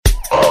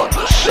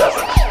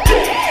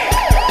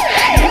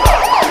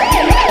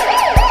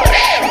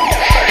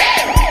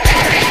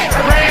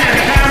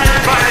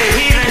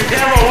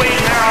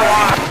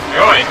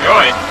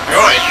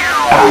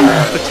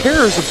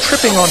terrors of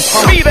tripping on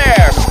pumps. Be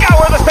there!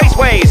 Scour the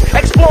spaceways!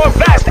 Explore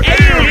vast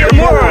alien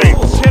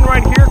worlds! Tin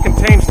right here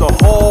contains the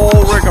whole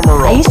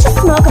rigmarole. I used to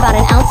smoke about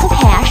an ounce of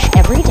hash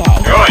every day.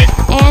 Good.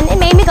 And it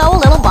made me go a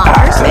little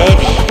bonkers.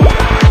 Maybe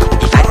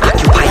if I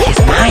occupy his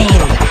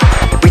mind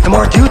with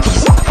more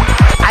duties,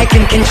 I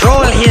can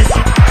control his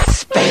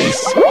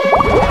space.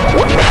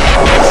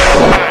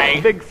 Hi.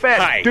 Big fat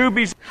Hi.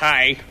 doobies.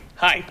 Hi.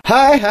 Hi.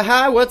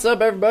 Hi, what's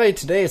up, everybody?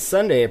 Today is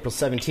Sunday, April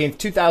 17th,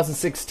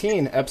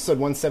 2016, episode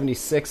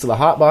 176 of the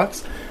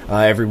Hotbox.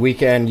 Every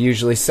weekend,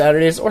 usually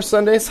Saturdays or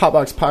Sundays,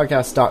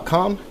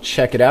 hotboxpodcast.com.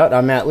 Check it out.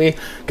 I'm Matt Lee.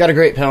 Got a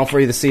great panel for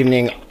you this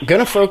evening.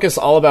 Gonna focus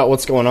all about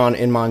what's going on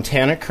in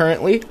Montana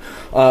currently.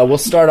 We'll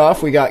start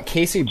off. We got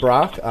Casey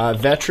Brock,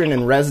 veteran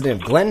and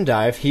resident of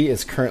Glendive. He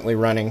is currently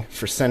running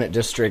for Senate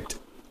District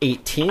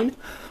 18.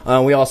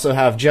 We also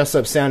have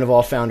Jessup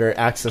Sandoval, founder,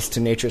 Access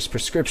to Nature's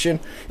Prescription,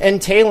 and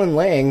Talon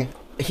Lang.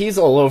 He's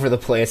all over the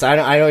place. I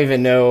don't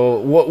even know.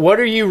 What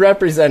are you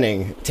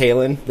representing,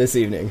 Talon, this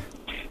evening?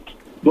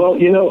 Well,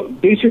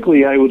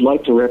 basically I would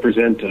like to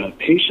represent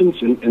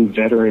patients and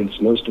veterans,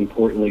 most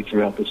importantly,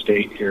 throughout the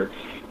state here.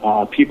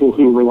 People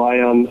who rely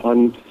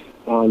on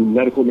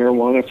medical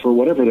marijuana for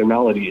whatever their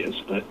malady is,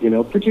 but,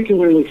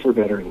 particularly for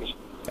veterans.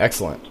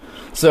 Excellent.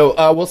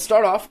 So we'll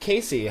start off.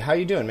 Casey, how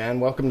you doing, man?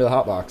 Welcome to the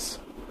Hotbox.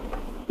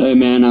 Hey,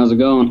 man, how's it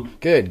going?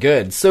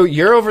 Good. So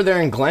you're over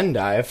there in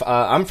Glendive.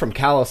 I'm from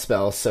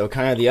Kalispell, so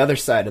kind of the other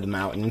side of the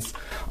mountains.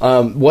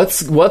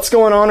 What's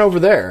going on over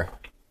there?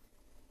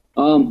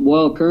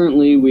 Well,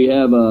 currently we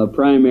have a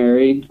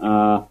primary.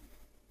 I'm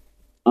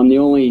the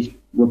only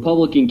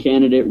Republican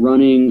candidate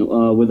running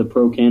with a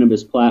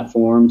pro-cannabis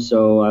platform,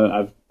 so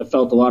I've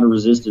felt a lot of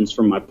resistance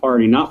from my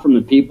party, not from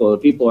the people. The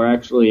people are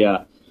actually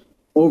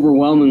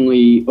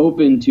overwhelmingly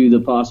open to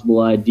the possible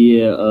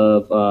idea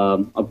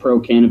of a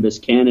pro-cannabis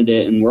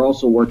candidate, and we're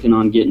also working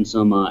on getting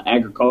some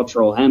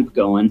agricultural hemp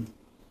going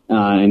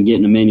and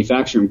getting a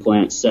manufacturing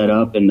plant set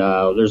up, and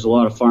there's a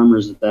lot of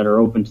farmers that are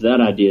open to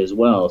that idea as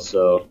well.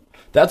 So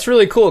that's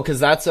really cool, because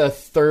that's a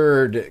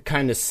third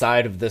kind of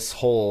side of this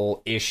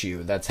whole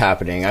issue that's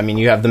happening. I mean,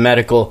 you have the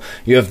medical,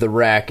 you have the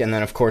rec, and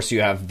then, of course,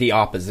 you have the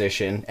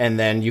opposition, and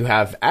then you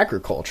have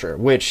agriculture,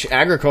 which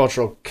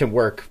agricultural can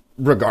work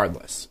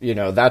regardless.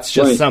 That's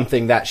just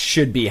something that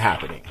should be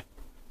happening.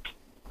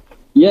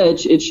 Yeah,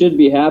 it should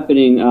be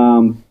happening.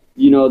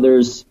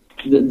 There's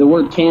the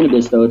word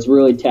cannabis, though. It's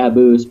really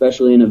taboo,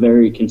 especially in a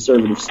very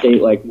conservative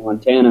state like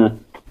Montana.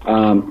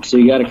 So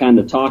you got to kind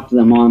of talk to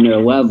them on their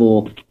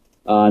level.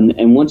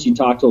 And once you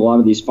talk to a lot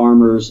of these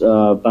farmers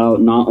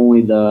about not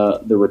only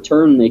the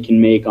return they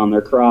can make on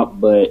their crop,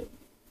 but,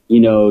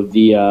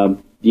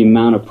 the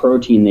amount of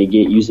protein they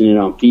get using it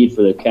on feed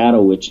for their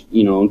cattle, which,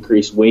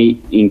 increased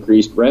weight,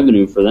 increased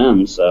revenue for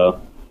them.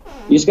 So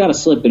you just got to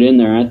slip it in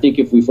there. I think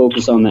if we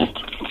focus on the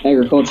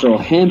agricultural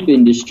hemp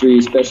industry,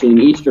 especially in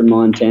eastern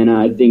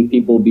Montana, I think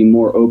people will be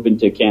more open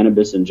to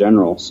cannabis in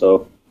general.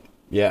 So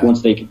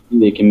once they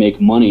can make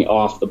money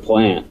off the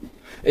plant.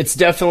 It's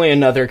definitely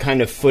another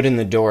kind of foot in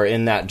the door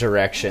in that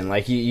direction.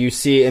 Like you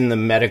see in the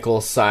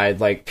medical side,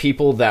 like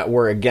people that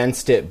were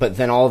against it, but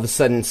then all of a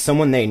sudden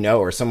someone they know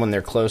or someone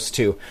they're close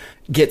to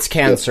gets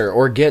cancer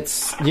or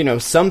gets,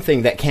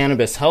 something that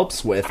cannabis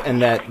helps with,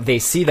 and that they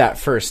see that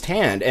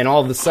firsthand, and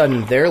all of a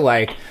sudden they're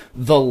like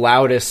the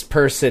loudest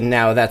person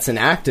now that's an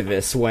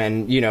activist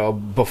when,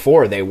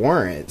 before they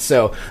weren't.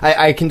 So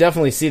I can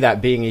definitely see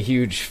that being a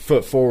huge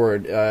foot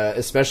forward,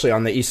 especially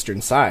on the eastern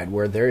side,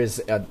 where there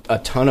is a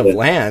ton of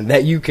land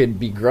that you could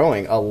be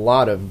growing a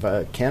lot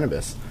of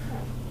cannabis.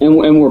 And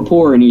we're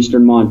poor in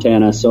eastern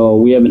Montana, so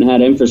we haven't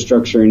had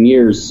infrastructure in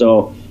years,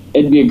 so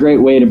it'd be a great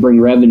way to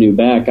bring revenue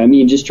back. I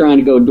mean, just trying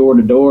to go door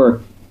to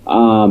door,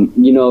 some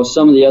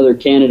of the other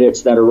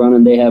candidates that are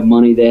running, they have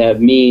money, they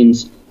have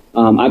means.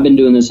 I've been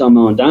doing this on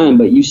my own dime,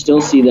 but you still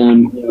see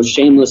them,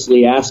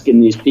 shamelessly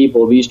asking these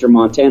people of eastern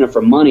Montana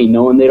for money,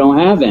 knowing they don't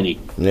have any.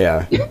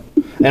 Yeah.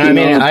 And I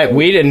mean,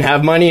 we didn't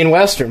have money in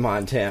western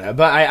Montana,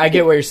 but I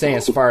get what you're saying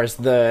as far as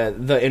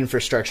the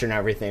infrastructure and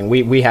everything.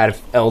 We had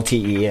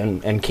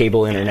LTE and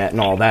cable internet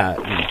and all that.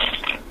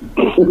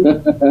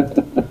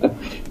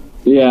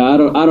 Yeah, I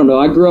don't know.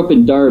 I grew up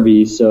in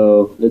Darby,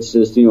 so it's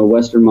just,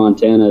 western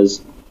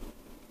Montana's.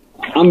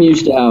 I'm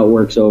used to how it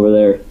works over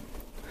there.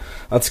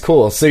 That's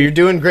cool. So you're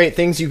doing great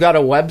things. You got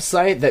a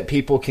website that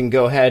people can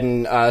go ahead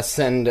and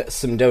send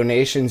some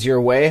donations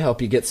your way,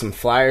 help you get some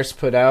flyers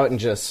put out, and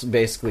just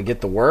basically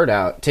get the word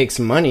out. It takes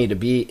money to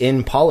be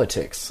in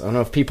politics. I don't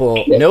know if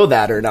people know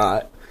that or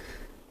not.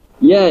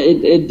 Yeah,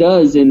 it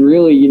does. And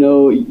really,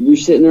 you're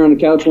sitting there on the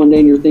couch one day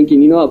and you're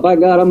thinking, by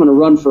God, I'm going to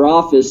run for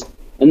office.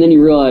 And then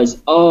you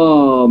realize,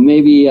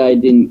 maybe I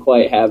didn't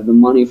quite have the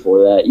money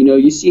for that.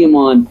 You see them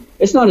on,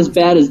 it's not as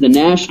bad as the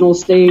national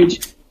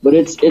stage, but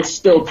it's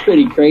still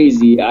pretty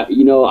crazy.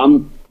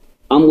 I'm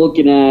I'm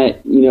looking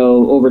at,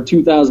 over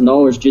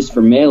 $2,000 just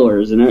for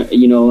mailers. And,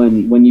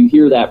 and when you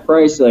hear that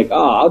price, you're like,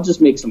 oh, I'll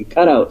just make some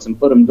cutouts and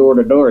put them door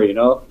to door,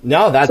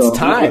 No, that's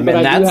time,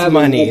 and that's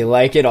money.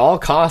 Like, it all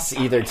costs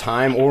either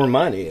time or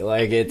money.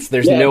 Like,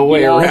 there's no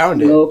way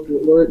around it.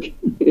 Work.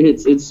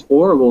 It's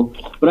horrible.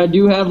 But I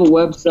do have a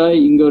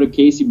website. You can go to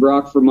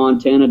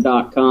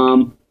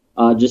CaseyBrockForMontana.com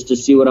just to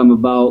see what I'm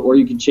about. Or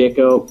you can check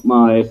out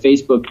my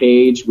Facebook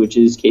page, which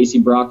is Casey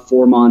Brock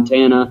for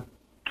Montana.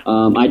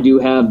 I do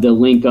have the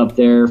link up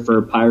there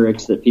for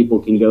Pyrex that people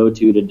can go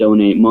to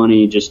donate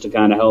money just to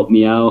kind of help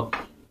me out.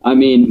 I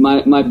mean,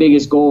 my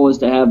biggest goal is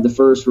to have the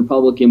first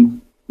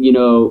Republican,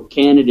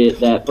 candidate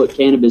that put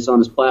cannabis on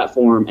his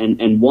platform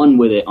and won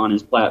with it on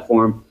his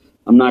platform.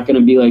 I'm not going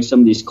to be like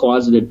some of these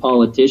closeted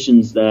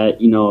politicians that,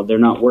 they're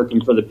not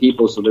working for the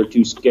people, so they're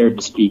too scared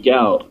to speak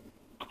out.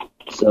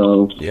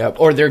 So. Yep.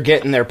 Or they're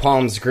getting their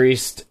palms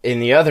greased in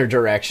the other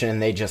direction and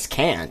they just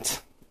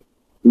can't.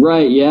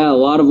 Right, yeah. A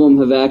lot of them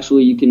have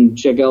actually, you can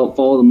check out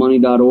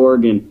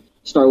followthemoney.org and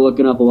start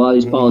looking up a lot of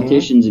these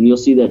politicians, and you'll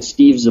see that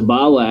Steve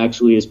Zabala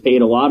actually has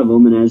paid a lot of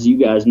them. And as you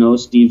guys know,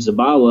 Steve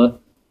Zabala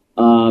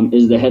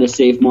is the head of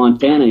Safe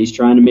Montana. He's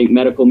trying to make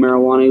medical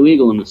marijuana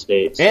illegal in the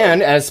States.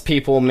 And as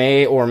people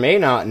may or may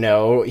not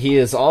know, he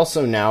is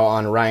also now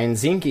on Ryan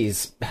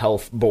Zinke's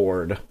health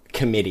board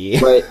committee.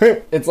 Right.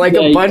 It's like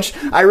a bunch.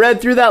 I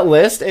read through that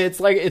list. It's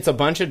like it's a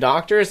bunch of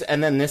doctors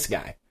and then this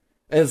guy.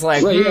 It's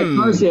like,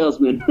 car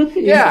salesman.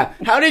 Yeah.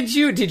 How did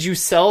you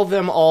sell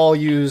them all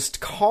used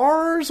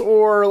cars,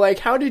 or like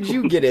how did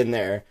you get in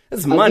there?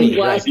 It's money. I think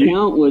last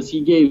count was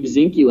he gave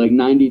Zinke like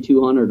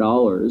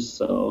 $9,200.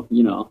 So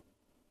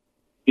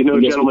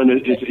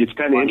gentlemen, it's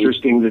kind of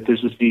interesting that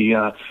this is the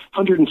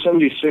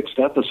 176th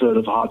episode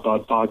of the Hot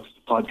Dog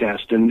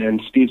Podcast,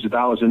 and Steve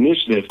Zabala's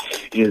initiative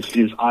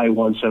is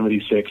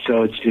I-176.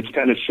 So it's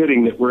kind of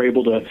fitting that we're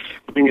able to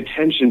bring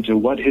attention to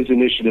what his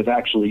initiative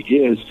actually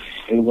is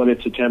and what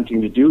it's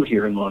attempting to do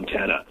here in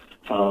Montana.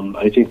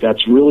 I think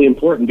that's really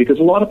important because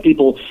a lot of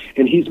people,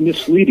 and he's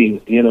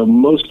misleading,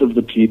 most of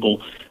the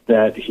people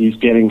that he's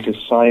getting to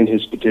sign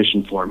his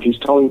petition for him. He's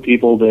telling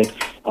people that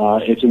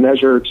it's a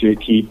measure to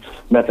keep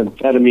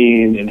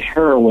methamphetamine and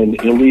heroin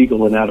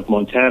illegal and out of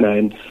Montana.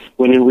 And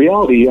when in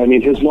reality, I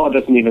mean, his law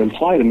doesn't even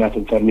apply to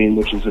methamphetamine,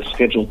 which is a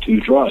Schedule II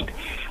drug.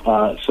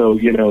 So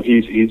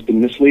he's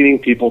been misleading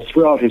people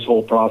throughout his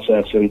whole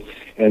process, and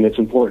it's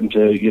important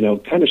to,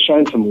 kind of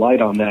shine some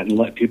light on that and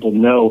let people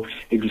know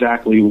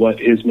exactly what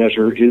his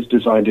measure is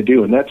designed to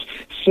do. And that's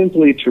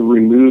simply to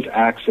remove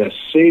access,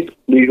 safe,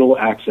 legal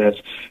access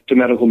to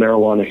medical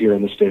marijuana here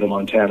in the state of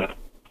Montana.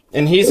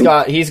 And he's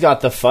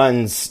got the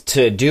funds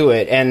to do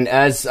it. And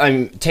as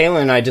Taylor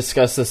and I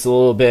discussed this a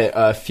little bit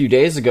a few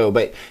days ago,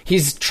 but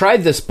he's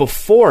tried this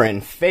before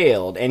and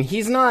failed. And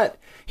he's not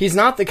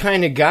the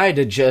kind of guy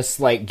to just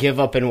like give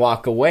up and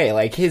walk away.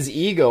 Like his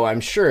ego, I'm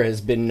sure,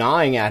 has been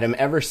gnawing at him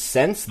ever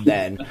since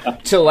then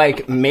to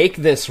like make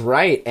this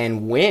right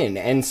and win.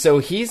 And so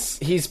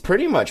he's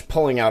pretty much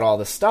pulling out all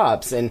the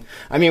stops. And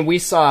I mean, we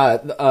saw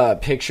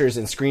pictures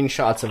and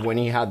screenshots of when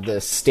he had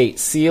the state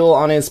seal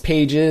on his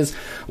pages.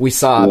 We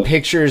saw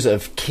pictures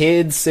of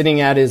kids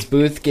sitting at his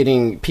booth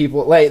getting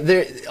people like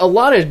there a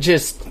lot of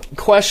just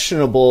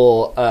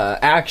questionable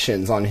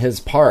actions on his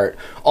part,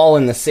 all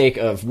in the sake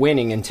of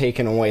winning and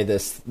taking away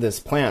this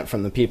plant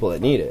from the people that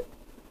need it.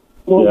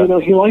 Well,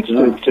 he likes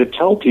to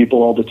tell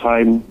people all the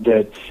time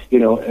that,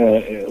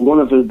 one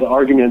of the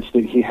arguments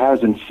that he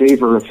has in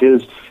favor of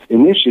his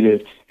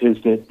initiative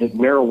is that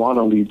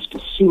marijuana leads to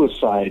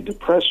suicide,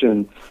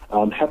 depression,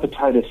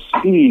 hepatitis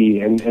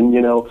C, and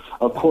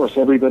of course,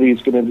 everybody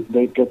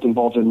that gets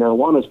involved in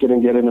marijuana is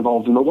going to get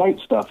involved in the white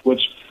stuff,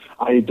 which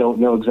I don't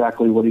know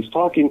exactly what he's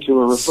talking to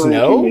or referring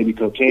to, maybe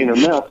cocaine or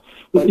meth.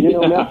 But,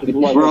 meth is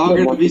like, we're all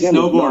going to be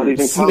snowboarding.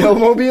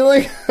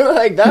 Snowmobiling?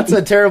 Like, that's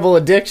a terrible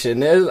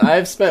addiction.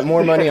 I've spent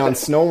more money on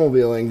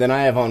snowmobiling than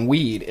I have on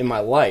weed in my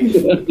life.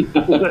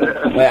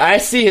 Like, I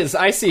see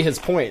his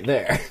point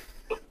there.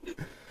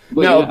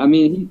 But no, I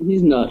mean,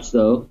 he's nuts,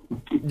 though.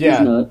 Yeah,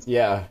 he's nuts.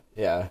 Yeah.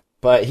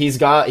 But he's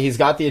got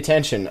the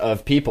attention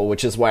of people,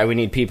 which is why we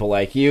need people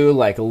like you,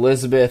 like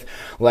Elizabeth,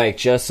 like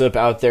Jessup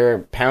out there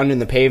pounding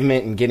the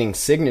pavement and getting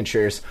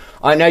signatures.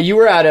 Now, you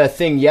were at a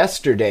thing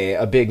yesterday,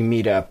 a big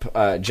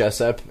meetup,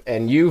 Jessup,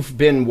 and you've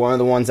been one of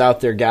the ones out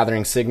there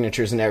gathering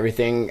signatures and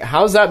everything.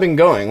 How's that been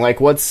going?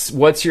 Like,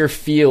 what's your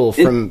feel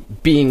from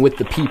being with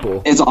the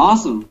people? It's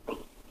awesome.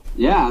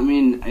 Yeah, I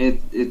mean,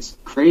 it's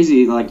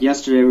crazy. Like,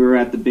 yesterday we were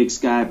at the Big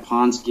Sky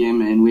Pond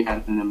Skim, and we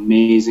had an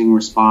amazing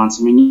response.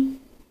 I mean,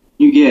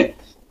 you get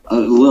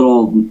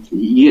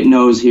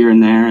no's here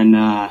and there, and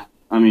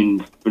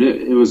but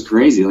it was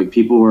crazy. Like,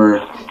 people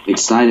were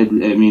excited.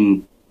 I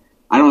mean,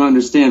 I don't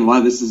understand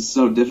why this is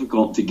so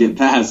difficult to get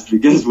past,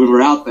 because when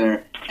we're out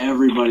there,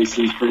 everybody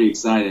seems pretty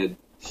excited.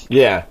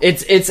 Yeah,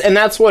 it's and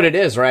that's what it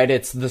is, right?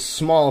 It's the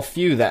small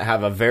few that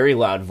have a very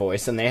loud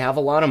voice, and they have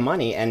a lot of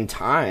money and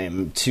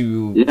time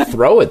to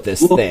throw at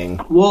this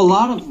thing. Well, a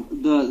lot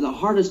of the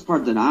hardest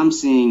part that I'm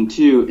seeing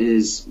too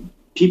is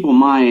people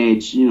my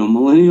age.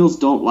 Millennials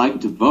don't like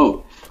to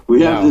vote.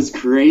 We have this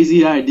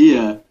crazy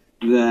idea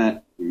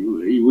that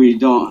we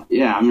don't.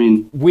 Yeah, I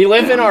mean, we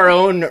live in our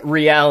own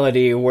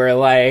reality where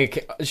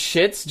like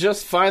shit's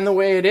just fine the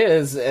way it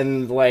is,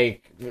 and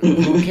like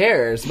who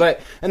cares?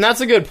 And that's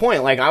a good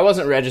point. Like, I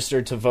wasn't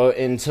registered to vote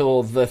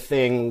until the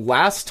thing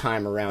last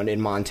time around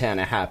in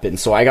Montana happened,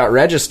 so I got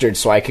registered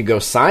so I could go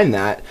sign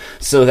that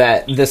so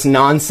that this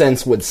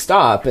nonsense would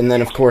stop. And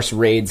then of course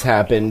raids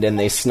happened and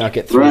they snuck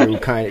it through,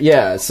 kind of.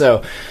 Yeah,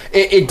 so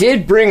it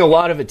did bring a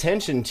lot of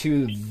attention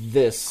to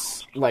this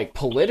like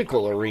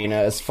political arena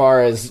as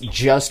far as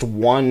just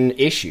one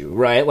issue,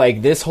 right?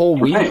 Like, this whole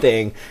weed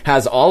thing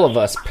has all of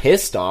us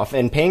pissed off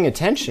and paying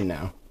attention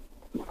now.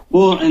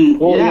 And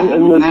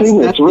the thing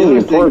that's really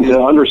important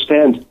to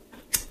understand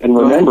and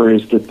remember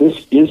is that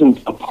this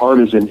isn't a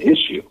partisan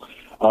issue.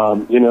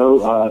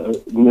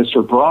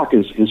 Mr. Brock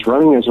is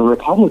running as a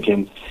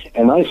Republican,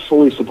 and I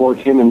fully support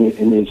him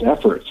in his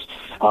efforts.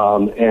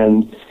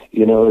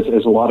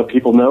 As a lot of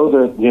people know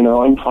that,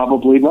 I'm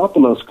probably not the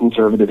most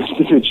conservative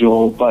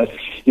individual, but,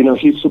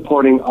 he's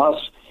supporting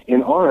us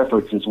in our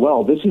efforts as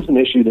well. This is an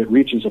issue that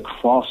reaches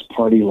across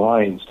party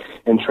lines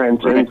and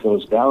transcends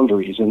those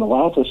boundaries and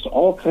allows us to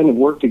all kind of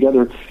work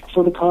together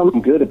for the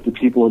common good of the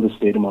people of the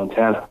state of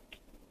Montana.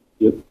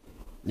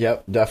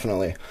 Yep,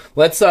 definitely.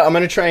 I'm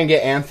going to try and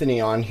get Anthony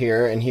on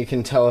here, and he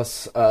can tell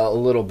us a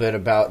little bit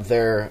about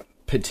their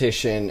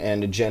petition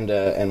and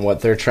agenda and what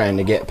they're trying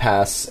to get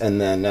passed,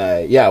 and then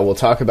we'll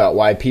talk about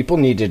why people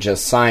need to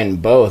just sign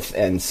both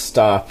and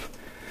stop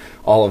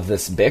all of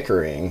this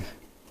bickering.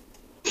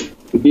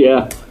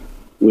 Yeah,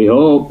 we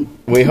hope.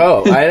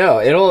 I know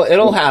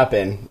it'll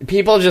happen.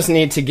 People just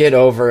need to get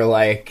over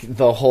like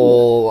the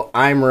whole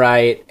I'm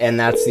right and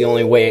that's the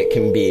only way it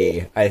can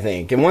be, I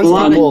think. And once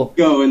people of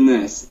ego in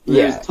this,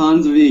 there's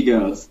tons of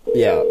egos.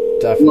 Yeah,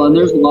 definitely. Well, and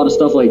there's a lot of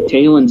stuff like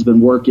Talen's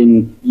been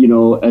working,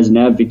 as an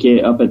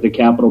advocate up at the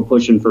Capitol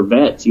pushing for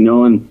vets,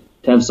 and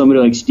to have somebody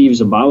like Steve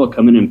Zabawa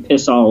come in and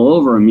piss all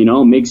over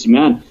him, makes you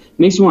mad.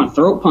 Makes you want to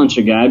throat punch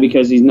a guy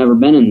because he's never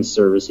been in the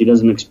service. He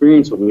doesn't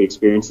experience what we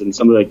experienced, and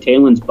somebody like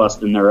Talen's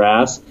busting their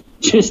ass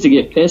just to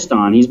get pissed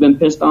on. He's been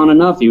pissed on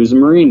enough. He was a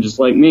Marine just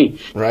like me.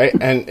 Right,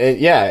 and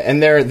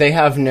they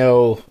have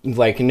no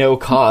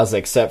cause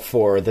except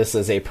for this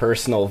is a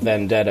personal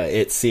vendetta,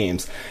 it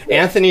seems.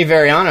 Anthony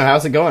Variano,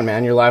 how's it going,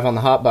 man? You're live on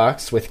the Hot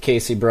Box with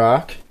Casey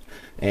Brock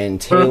and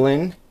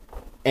Talen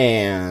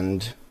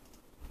and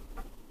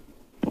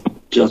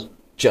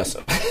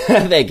Jessup.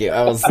 Thank you.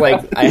 I was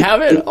like, I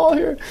have it all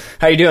here.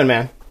 How you doing,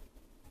 man?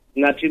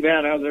 Not too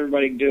bad. How's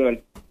everybody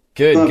doing?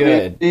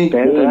 Good.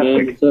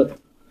 Fantastic.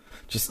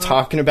 Just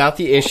talking about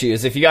the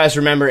issues. If you guys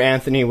remember,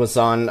 Anthony was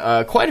on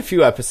quite a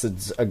few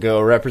episodes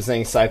ago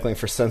representing Cycling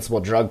for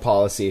Sensible Drug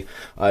Policy,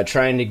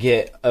 trying to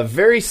get a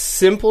very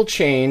simple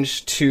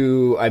change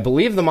to, I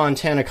believe, the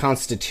Montana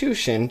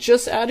Constitution,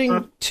 just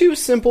adding two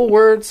simple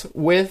words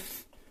and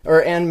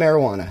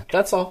marijuana.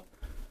 That's all.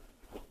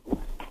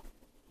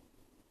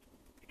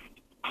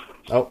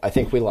 Oh, I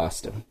think we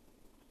lost him.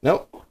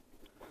 Nope.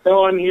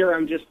 No, I'm here.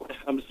 I'm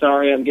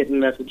sorry. I'm getting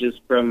messages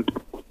from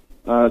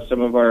some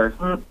of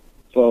our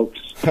folks.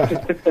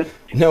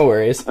 No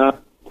worries. I'll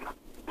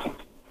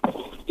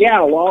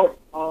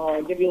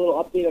give you a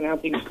little update on how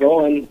things are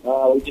going.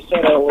 We just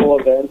had a little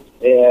event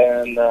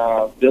in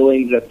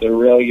Billings at the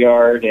rail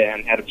yard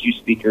and had a few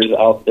speakers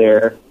out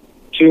there,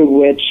 two of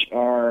which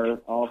are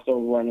also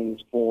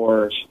running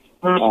for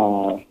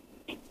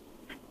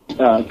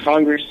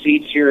Congress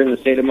seats here in the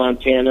state of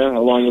Montana,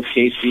 along with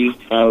Casey.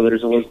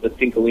 There's Elizabeth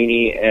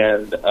Pincolini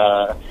and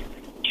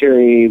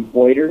Carrie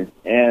Boyder,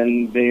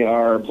 and they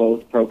are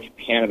both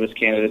pro-cannabis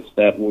candidates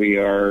that we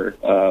are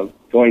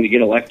going to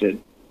get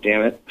elected.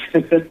 Damn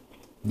it.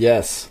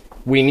 Yes.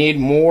 We need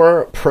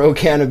more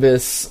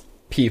pro-cannabis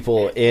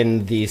people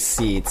in these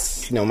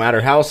seats, no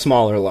matter how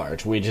small or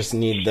large. We just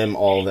need them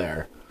all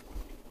there.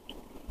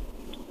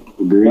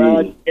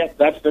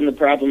 That's been the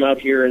problem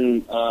out here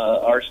in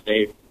our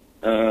state.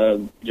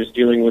 Just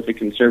dealing with the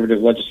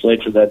conservative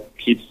legislature that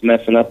keeps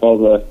messing up all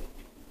the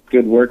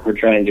good work we're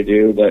trying to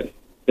do, but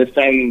this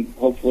time,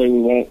 hopefully, we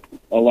won't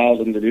allow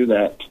them to do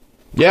that.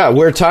 Yeah, we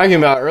were talking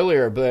about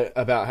earlier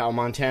about how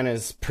Montana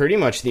is pretty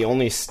much the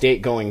only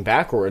state going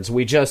backwards.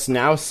 We just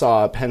now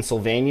saw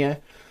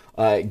Pennsylvania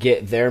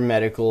get their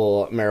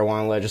medical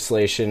marijuana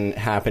legislation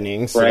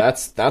happening, so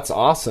that's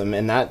awesome.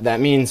 And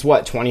that means,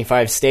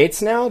 25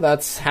 states now?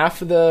 That's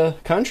half of the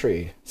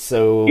country.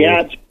 So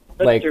yeah,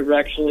 Mr.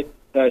 actually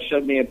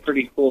showed me a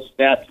pretty cool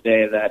stat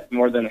today that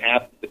more than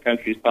half of the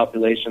country's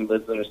population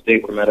lives in a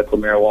state where medical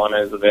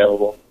marijuana is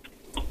available.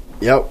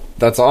 Yep,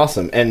 that's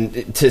awesome.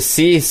 And to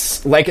see,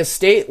 like, a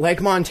state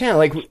like Montana,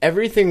 like,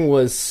 everything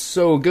was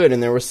so good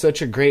and there was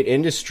such a great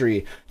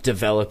industry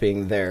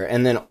developing there.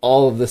 And then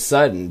all of a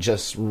sudden,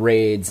 just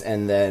raids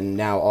and then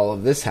now all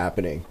of this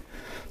happening.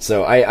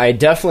 So I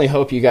definitely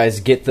hope you guys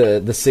get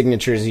the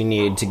signatures you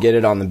need to get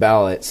it on the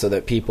ballot so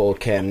that people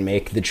can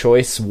make the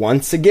choice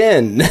once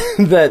again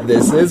that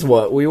this is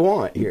what we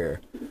want here.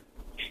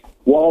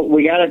 Well,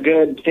 we got a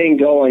good thing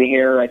going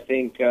here. I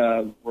think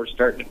we're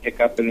starting to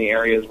pick up in the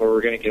areas where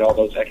we're going to get all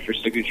those extra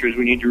signatures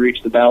we need to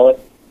reach the ballot.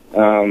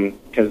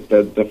 because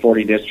the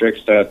 40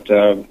 districts that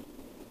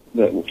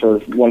for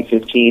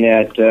 115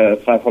 at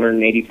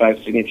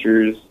 585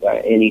 signatures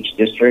in each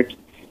district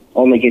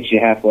only gets you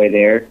halfway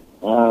there.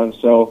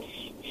 So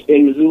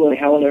in Missoula and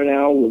Helena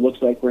now, it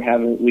looks like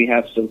we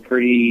have some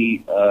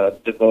pretty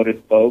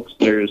devoted folks.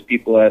 There's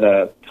people at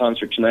a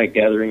concert tonight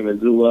gathering in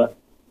Missoula,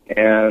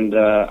 and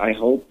I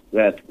hope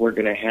that we're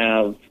going to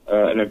have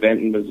an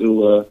event in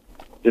Missoula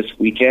this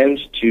weekend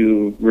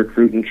to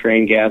recruit and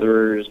train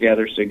gatherers,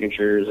 gather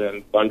signatures,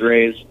 and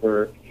fundraise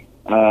for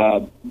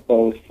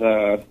both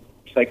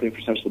Cycling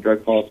for Sensible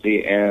Drug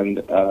Policy and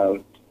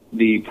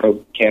the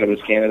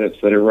pro-cannabis candidates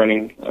that are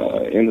running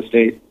in the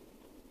state.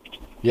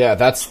 Yeah,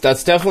 that's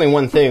definitely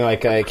one thing,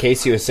 like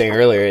Casey was saying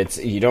earlier, it's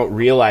you don't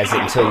realize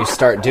it until you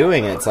start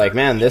doing it. It's like,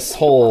 man, this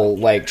whole,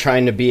 like,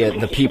 trying to be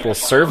the people's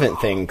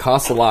servant thing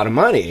costs a lot of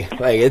money.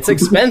 Like, it's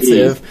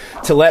expensive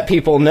to let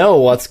people know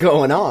what's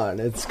going on.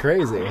 It's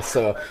crazy.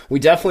 So we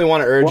definitely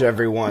want to urge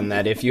everyone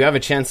that if you have a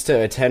chance to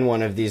attend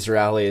one of these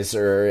rallies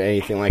or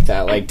anything like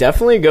that, like,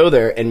 definitely go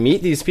there and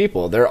meet these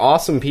people. They're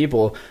awesome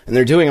people, and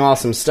they're doing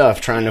awesome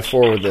stuff trying to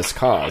forward this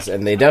cause,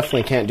 and they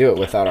definitely can't do it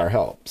without our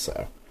help,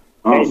 so...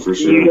 Oh, for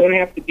sure. You don't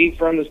have to be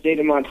from the state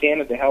of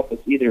Montana to help us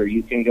either.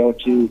 You can go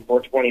to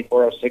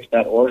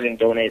 420-406.org and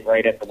donate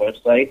right at the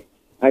website.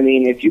 I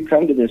mean, if you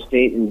come to this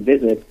state and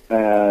visit,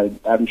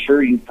 I'm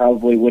sure you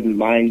probably wouldn't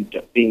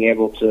mind being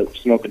able to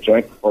smoke a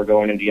joint before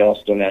going into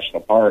Yellowstone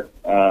National Park.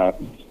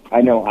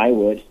 I know I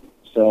would.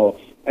 So,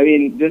 I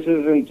mean, this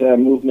isn't a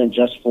movement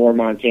just for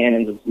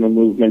Montanans. It's a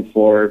movement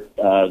for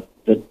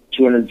the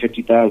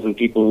 250,000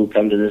 people who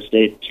come to this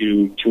state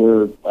to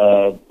tour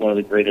one of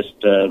the greatest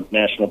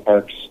national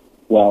parks.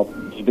 Well,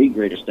 the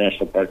greatest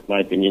national park, in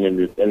my opinion, in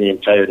the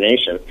entire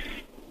nation.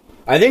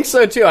 I think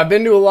so too. I've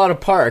been to a lot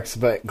of parks,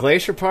 but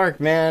Glacier Park,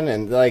 man,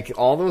 and like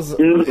all those,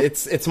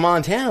 it's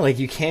Montana. Like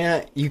you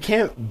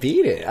can't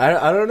beat it.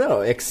 I don't know,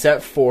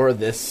 except for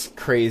this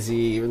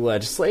crazy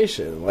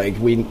legislation. Like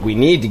we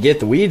need to get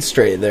the weed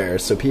straight there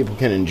so people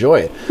can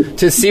enjoy it.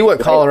 To see what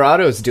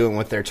Colorado's doing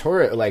with their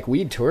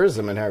weed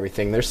tourism and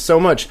everything, there's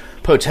so much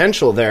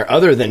potential there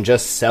other than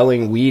just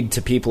selling weed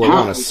to people who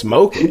want to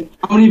smoke it.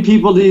 How many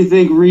people do you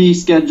think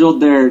rescheduled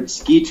their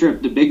ski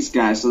trip to Big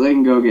Sky so they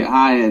can go get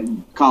high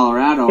in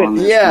Colorado?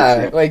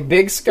 Yeah, like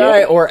Big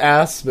Sky or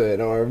Aspen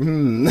or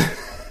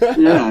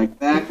Yeah,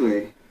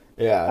 exactly.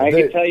 Yeah, I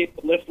can tell you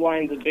the lift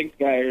lines at Big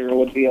Sky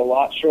would be a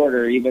lot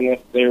shorter, even if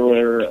there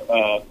were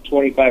a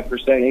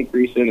 25%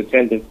 increase in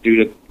attendance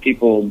due to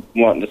people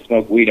wanting to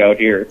smoke weed out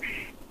here.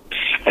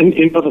 And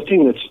but the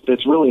thing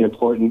that's really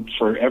important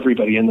for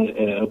everybody, and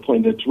the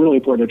point that's really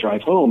important to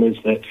drive home is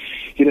that,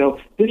 you know,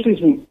 this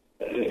isn't.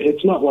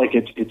 It's not like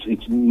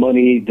it's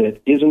money that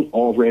isn't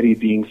already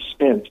being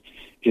spent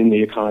in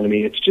the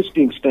economy. It's just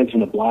being spent in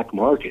the black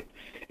market.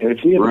 And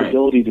if we have the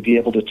ability to be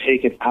able to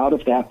take it out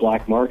of that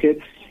black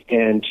market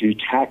and to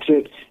tax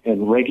it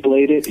and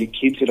regulate it, it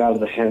keeps it out of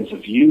the hands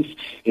of youth.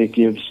 It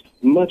gives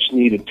much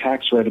needed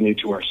tax revenue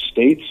to our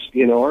states.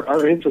 You know,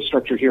 our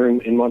infrastructure here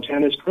in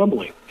Montana is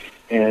crumbling.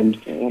 And,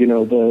 you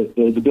know,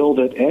 the bill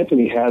that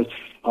Anthony has,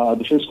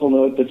 the fiscal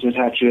note that's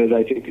attached to it,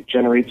 I think it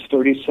generates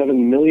 $37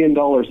 million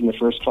in the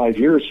first 5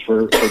 years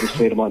for the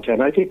state of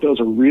Montana. I think those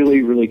are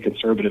really, really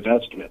conservative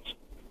estimates.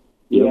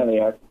 Yeah, they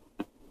are.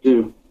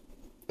 Too.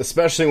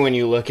 Especially when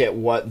you look at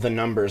what the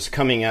numbers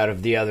coming out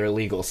of the other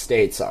legal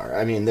states are.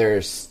 I mean,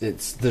 there's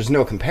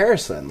no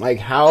comparison. Like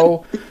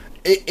how,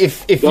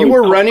 if you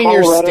were running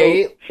your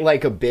state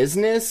like a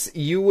business,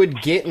 you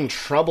would get in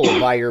trouble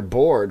by your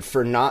board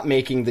for not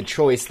making the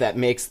choice that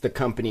makes the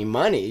company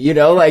money. You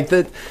know, like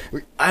that.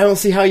 I don't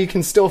see how you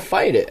can still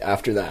fight it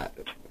after that.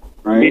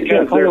 Right.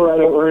 Because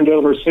Colorado earned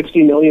over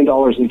 $60 million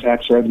in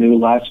tax revenue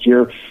last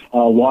year.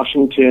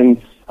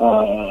 Washington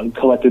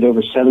collected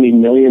over $70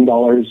 million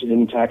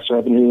in tax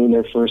revenue in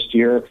their first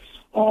year.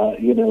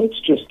 You know, it's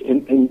just,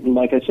 and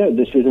like I said,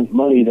 this isn't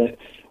money that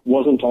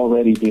wasn't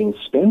already being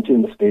spent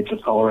in the states of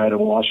Colorado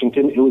and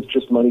Washington. It was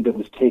just money that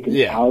was taken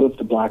out of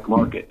the black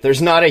market.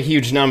 There's not a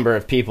huge number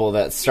of people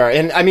that start,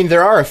 and I mean,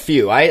 there are a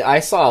few. I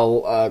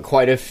saw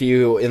quite a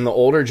few in the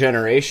older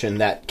generation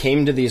that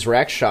came to these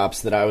rec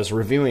shops that I was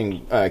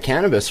reviewing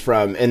cannabis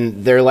from,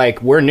 and they're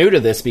like, we're new to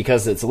this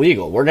because it's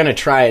legal. We're going to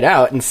try it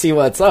out and see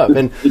what's up.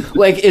 And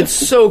like, it's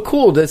so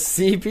cool to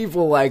see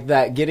people like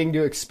that getting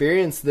to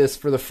experience this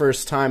for the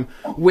first time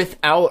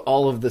without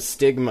all of the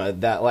stigma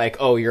that like,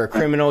 oh, you're a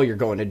criminal, you're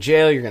going to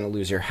jail, you're going to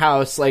lose your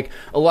house. Like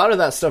a lot of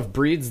that stuff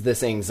breeds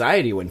this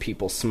anxiety when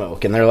people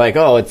smoke, and they're like,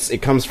 oh,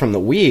 it comes from the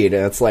weed,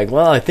 and it's like,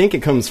 well, I think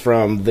it comes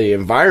from the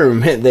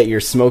environment that you're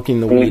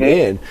smoking the weed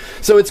in.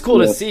 So it's cool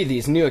to see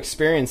these new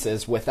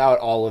experiences without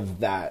all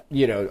of that,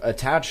 you know,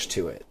 attached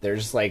to it. They're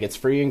just like, it's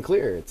free and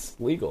clear, it's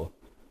legal.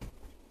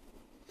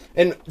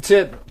 And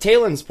to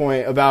Taylon's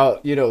point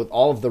about, you know,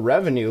 all of the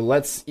revenue,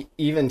 let's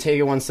even take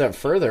it one step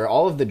further.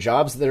 All of the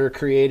jobs that are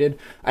created,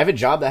 I have a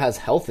job that has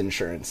health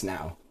insurance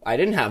now. I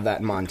didn't have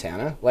that in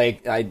Montana.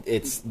 Like,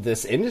 it's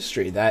this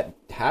industry that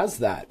has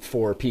that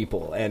for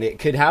people, and it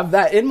could have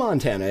that in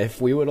Montana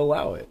if we would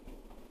allow it.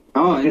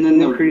 Oh, and then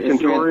the increase in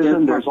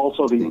tourism. There's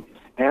also the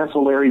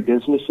ancillary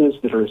businesses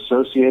that are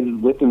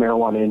associated with the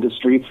marijuana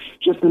industry.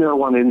 Just the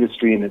marijuana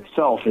industry in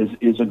itself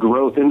is a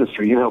growth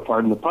industry,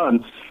 pardon the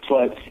pun,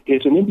 but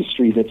it's an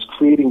industry that's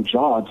creating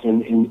jobs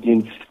in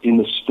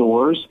the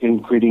stores,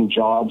 and creating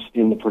jobs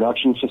in the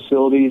production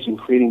facilities, and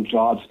creating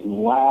jobs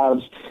in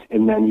labs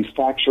and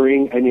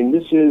manufacturing. I mean,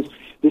 this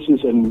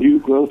is a new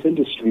growth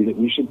industry that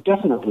we should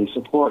definitely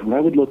support, and I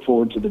would look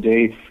forward to the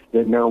day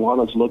that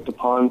marijuana is looked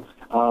upon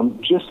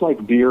just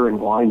like beer and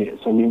wine is.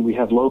 I mean, we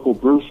have local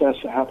brew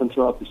fests that happen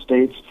throughout the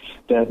states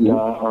that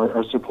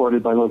are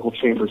supported by local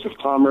chambers of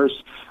commerce.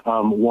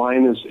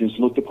 Wine is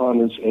looked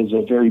upon as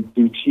a very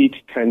boutique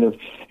kind of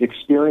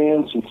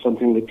experience, and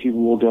something that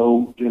people will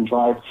go and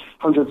drive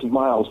hundreds of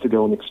miles to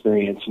go and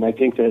experience. And I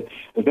think that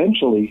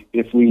eventually,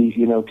 if we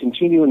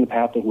continue in the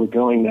path that we're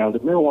going now,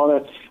 that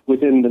marijuana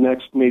within the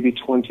next maybe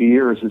 20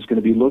 years is going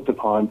to be looked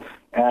upon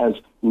as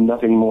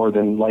nothing more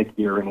than like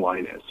beer and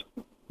wine is.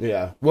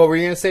 Yeah. What were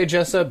you going to say,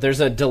 Jessup? There's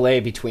a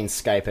delay between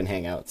Skype and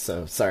Hangouts,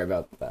 so sorry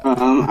about that.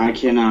 I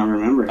cannot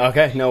remember.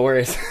 Okay, no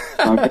worries.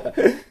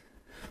 Okay.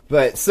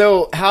 But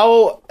so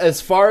how, as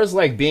far as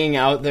like being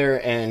out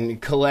there and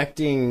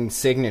collecting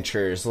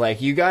signatures,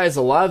 like you guys,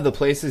 a lot of the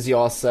places you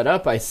all set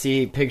up, I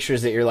see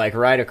pictures that you're like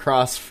right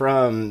across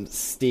from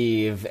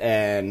Steve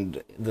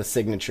and the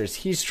signatures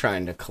he's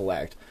trying to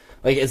collect.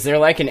 Like, is there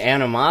like an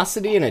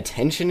animosity and a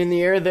tension in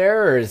the air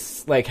there, or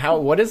is like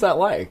what is that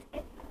like?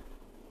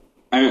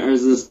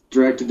 Is this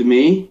directed to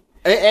me?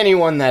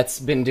 Anyone that's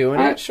been doing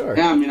it, sure.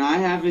 Yeah, I mean, I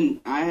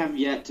have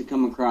yet to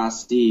come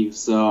across Steve,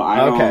 so I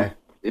don't. Okay.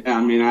 Yeah,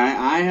 I mean,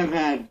 I have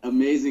had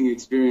amazing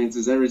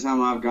experiences every time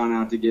I've gone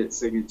out to get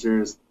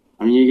signatures.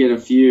 I mean, you get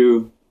a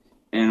few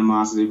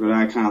animosity, but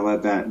I kind of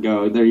let that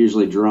go. They're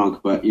usually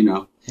drunk, but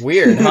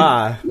Weird,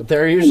 huh?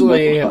 They're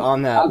usually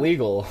on that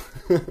legal.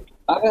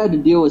 I've had to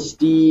deal with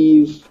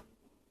Steve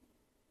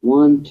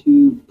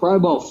probably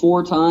about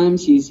 4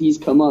 times. He's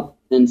come up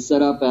and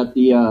set up at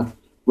the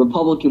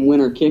Republican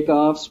winter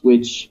kickoffs,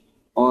 which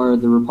are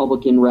the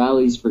Republican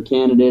rallies for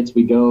candidates.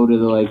 We go to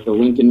the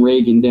Lincoln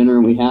Reagan dinner,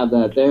 and we have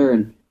that there.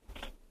 And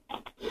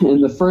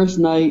the first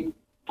night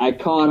I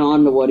caught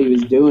on to what he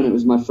was doing. It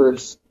was my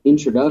first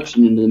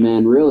introduction into the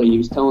man, really. He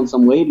was telling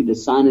some lady to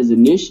sign his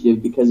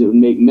initiative because it would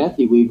make meth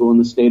illegal in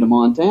the state of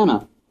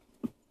Montana.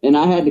 And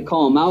I had to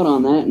call him out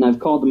on that, and I've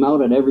called him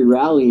out at every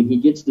rally, and he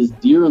gets this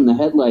deer in the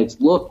headlights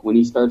look when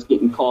he starts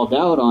getting called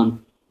out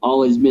on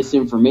all his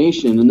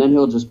misinformation, and then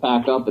he'll just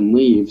pack up and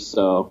leave,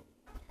 so.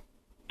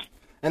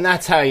 And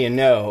that's how you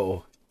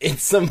know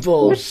it's some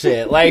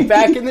bullshit. Like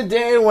back in the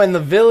day when the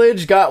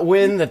Village got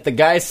wind that the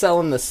guy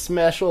selling the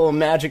special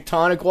magic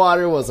tonic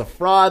water was a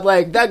fraud,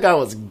 like that guy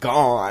was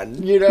gone,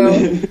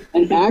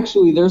 And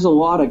actually, there's a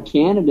lot of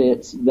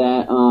candidates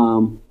that,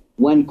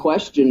 when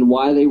questioned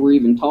why they were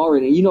even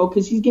tolerating,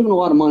 because he's giving a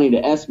lot of money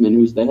to Essman,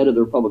 who's the head of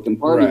the Republican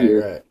Party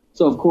here. Right.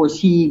 So, of course,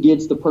 he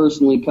gets to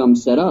personally come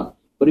set up.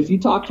 But if you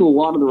talk to a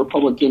lot of the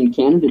Republican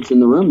candidates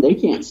in the room, they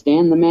can't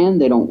stand the man.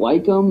 They don't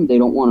like him. They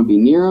don't want to be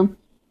near him.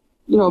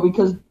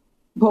 Because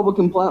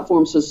Republican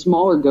platform says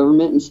smaller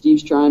government, and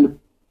Steve's trying to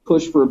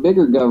push for a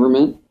bigger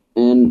government,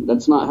 and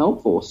that's not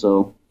helpful.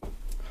 So,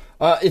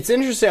 it's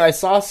interesting. I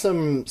saw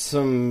some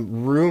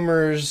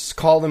rumors,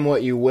 call them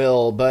what you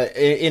will, but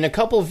in a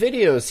couple of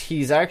videos,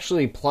 he's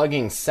actually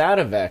plugging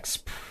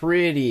Sativex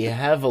pretty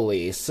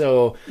heavily.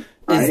 So,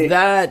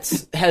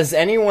 has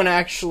anyone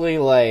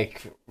actually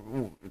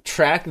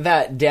tracked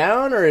that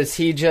down, or is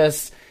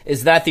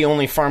that the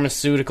only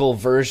pharmaceutical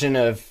version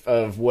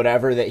of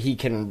whatever that he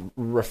can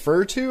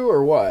refer to,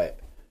 or what?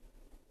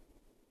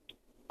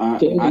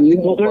 You had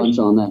a bunch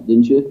on that,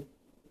 didn't you?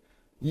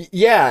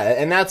 Yeah,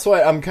 and that's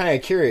what I'm kind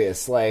of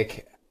curious.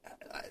 Like,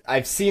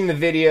 I've seen the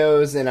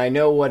videos and I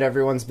know what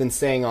everyone's been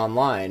saying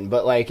online,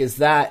 but is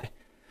that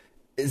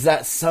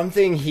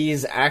something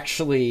he's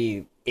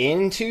actually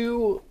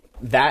into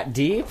that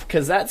deep?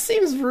 Because that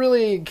seems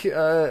really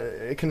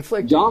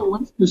conflicting. John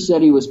Lester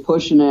said he was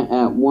pushing it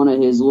at one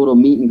of his little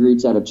meet and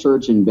greets at a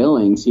church in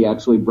Billings. He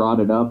actually brought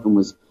it up and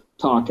was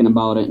talking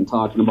about it and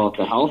talking about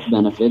the health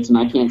benefits, and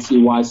I can't see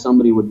why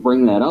somebody would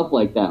bring that up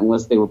like that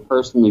unless they were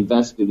personally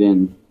vested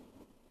in,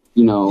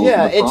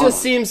 Yeah, it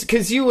just seems,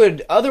 because you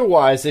would,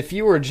 otherwise, if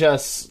you were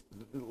just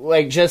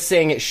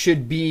saying it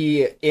should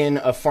be in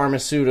a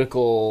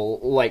pharmaceutical,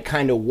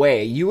 kind of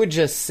way, you would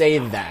just say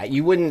that.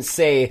 You wouldn't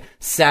say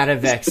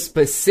Sativex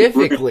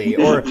specifically,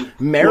 or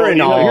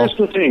Marinol. Well,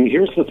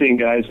 here's the thing,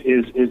 guys,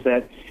 is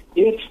that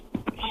if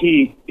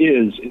he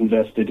is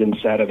invested in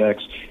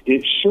Sativex,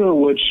 it sure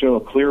would show a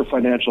clear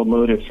financial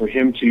motive for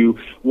him to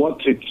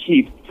want to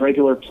keep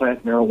regular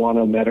plant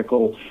marijuana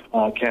medical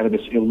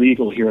cannabis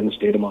illegal here in the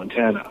state of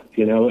Montana.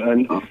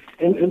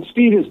 And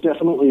Steve is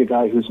definitely a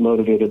guy who's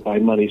motivated by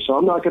money. So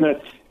I'm not going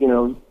to,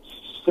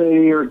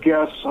 say or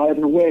guess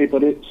either way,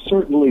 but it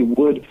certainly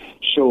would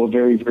show a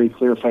very, very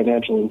clear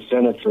financial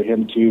incentive for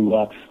him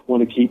to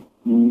want to keep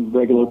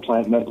regular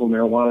plant medical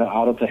marijuana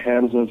out of the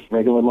hands of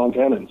regular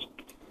Montanans.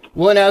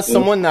 Well, and as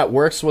someone that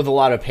works with a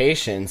lot of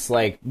patients,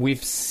 like,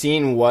 we've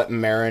seen what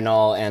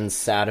Marinol and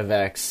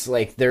Sativex,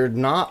 like, they're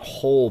not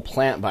whole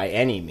plant by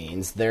any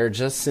means. They're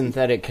just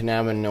synthetic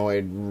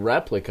cannabinoid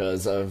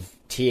replicas of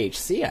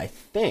THC, I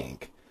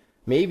think.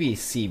 Maybe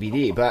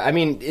CBD. But, I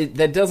mean,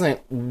 that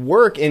doesn't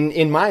work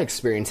in my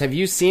experience. Have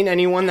you seen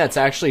anyone that's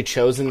actually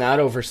chosen that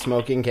over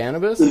smoking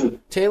cannabis,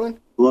 Talon?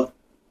 Look,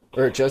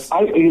 or just...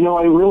 I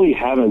really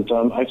haven't.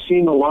 I've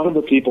seen a lot of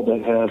the people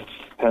that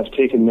have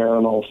taken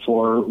Marinol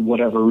for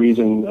whatever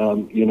reason,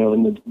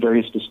 in the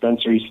various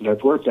dispensaries that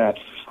I've worked at.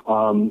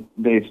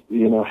 They've,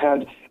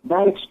 had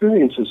bad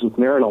experiences with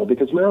Marinol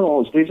because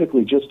Marinol is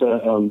basically just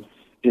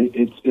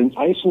it's an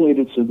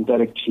isolated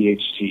synthetic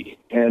THC.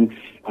 And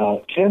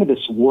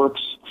cannabis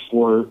works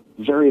for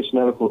various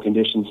medical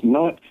conditions,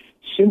 not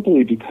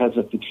simply because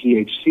of the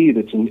THC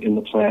that's in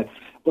the plant,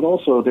 but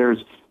also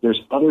there's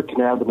other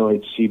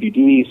cannabinoids,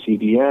 CBD,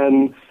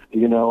 CBN,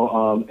 and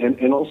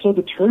also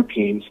the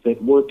terpenes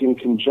that work in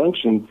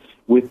conjunction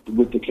with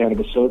the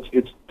cannabis. So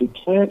it's the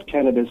plant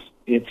cannabis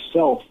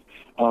itself,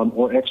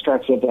 or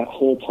extracts of that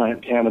whole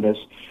plant cannabis,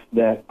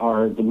 that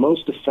are the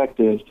most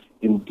effective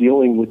in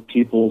dealing with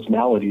people's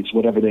maladies,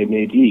 whatever they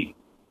may be.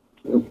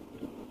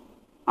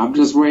 I'm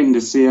just waiting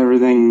to see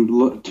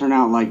everything turn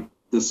out like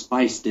the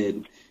Spice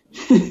did.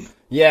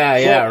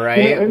 Yeah,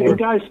 right. And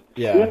guys,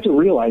 you have to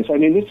realize, I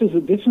mean, this is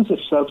a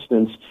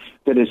substance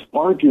that is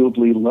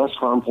arguably less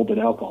harmful than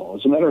alcohol.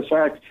 As a matter of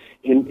fact,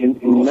 in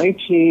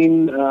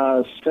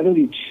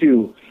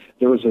 1972,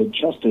 there was a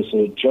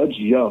Judge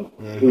Young,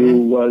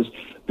 who was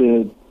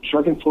the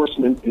Drug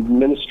Enforcement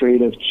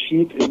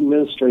Chief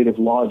Administrative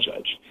Law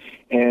Judge,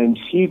 and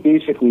he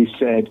basically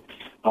said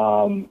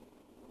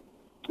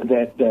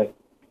that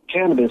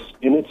cannabis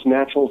in its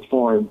natural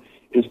form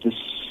is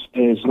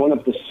one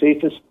of the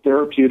safest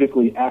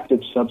therapeutically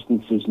active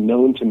substances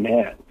known to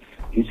man.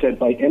 He said,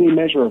 by any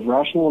measure of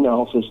rational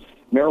analysis,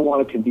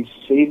 marijuana can be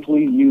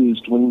safely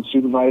used when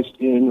supervised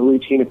in a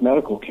routine of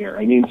medical care.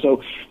 I mean,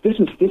 so this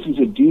is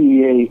a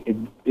DEA,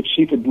 a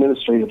chief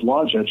administrative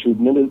law judge who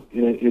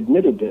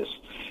admitted this.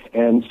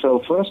 And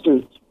so for us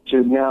to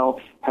now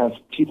have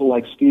people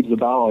like Steve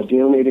Zabala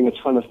donating a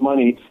ton of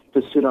money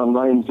to sit on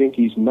Ryan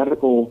Zinke's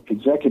medical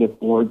executive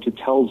board to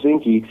tell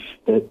Zinke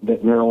that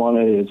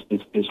marijuana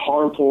is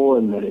harmful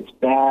and that it's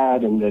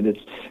bad and that it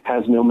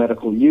has no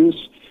medical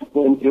use,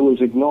 when it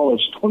was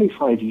acknowledged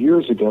 25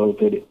 years ago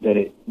that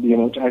it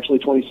actually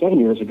 27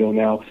 years ago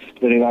now,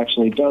 that it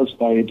actually does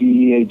by a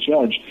DEA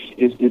judge,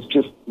 is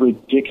just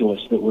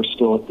ridiculous that we're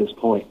still at this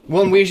point.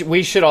 Well,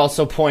 we should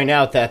also point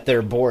out that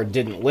their board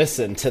didn't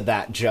listen to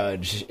that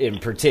judge in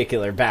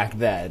particular back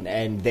then,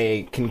 and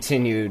they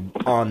continued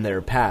on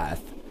their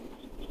path.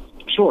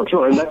 Sure,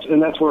 and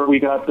that's where we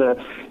got the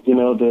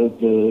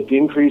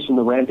increase in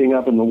the ramping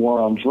up in the war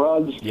on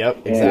drugs.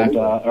 Yep, exactly. And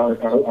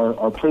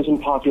our prison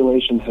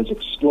population has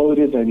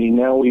exploded. I mean,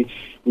 now we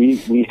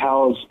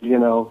house,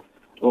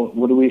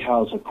 what do we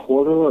house? A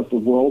quarter of the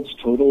world's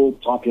total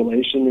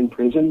population in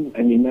prison.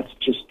 I mean, that's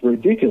just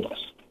ridiculous.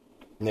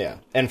 Yeah,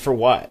 and for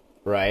what,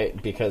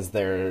 right? Because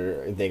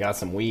they got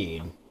some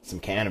weed. Some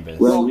cannabis.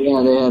 Well,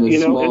 yeah, they had a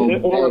small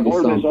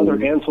or there's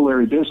other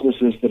ancillary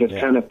businesses that have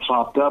kind of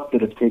popped up that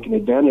have taken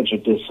advantage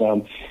of this.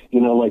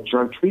 Like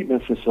drug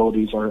treatment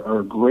facilities are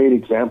a great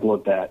example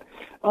of that.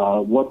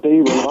 What they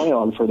rely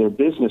on for their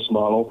business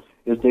model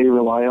is they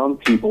rely on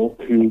people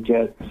who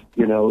get,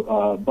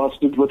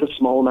 busted with a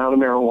small amount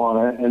of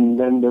marijuana, and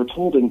then they're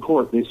told in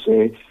court, they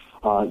say,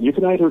 you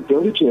can either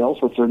go to jail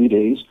for 30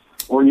 days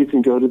or you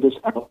can go to this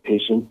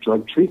outpatient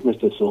drug treatment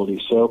facility.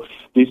 So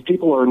these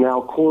people are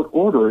now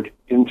court-ordered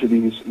into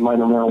these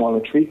minor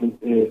marijuana treatment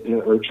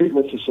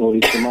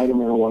facilities for minor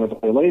marijuana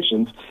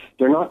violations.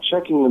 They're not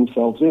checking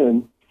themselves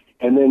in,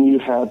 and then you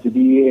have the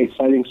DEA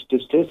citing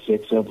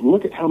statistics of,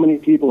 look at how many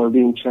people are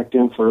being checked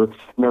in for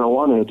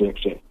marijuana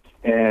addiction.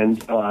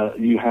 And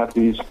you have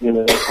these,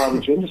 the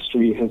cottage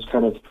industry has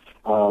kind of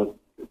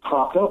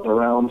cropped up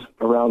around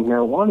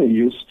marijuana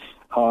use,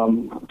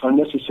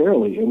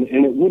 unnecessarily,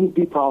 and it wouldn't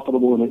be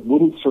profitable and it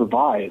wouldn't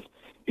survive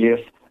if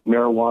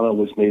marijuana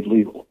was made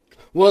legal.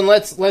 Well, and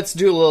let's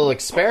do a little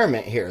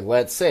experiment here.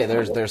 Let's say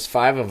there's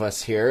 5 of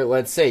us here.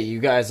 Let's say you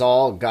guys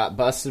all got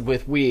busted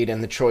with weed,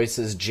 and the choice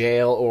is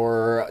jail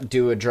or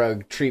do a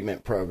drug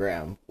treatment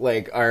program.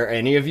 Like, are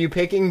any of you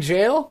picking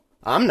jail?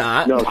 I'm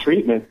not. No,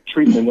 treatment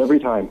every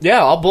time.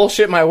 Yeah, I'll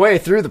bullshit my way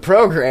through the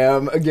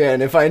program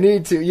again if I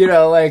need to.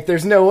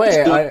 There's no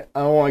way I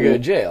don't want to go to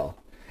jail.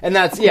 And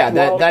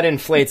that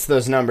inflates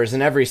those numbers.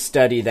 And every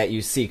study that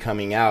you see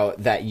coming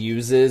out that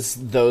uses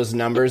those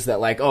numbers that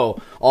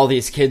all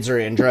these kids are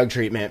in drug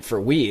treatment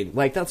for weed,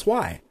 that's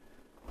why.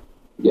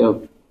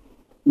 Yep.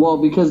 Well,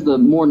 because the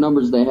more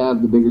numbers they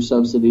have, the bigger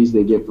subsidies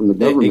they get from the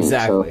government.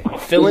 Exactly. So,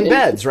 filling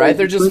beds, right?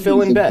 They're just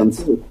filling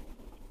beds.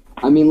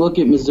 I mean, look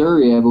at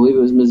Missouri. I believe it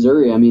was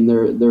Missouri. I mean,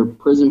 their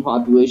prison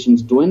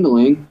population's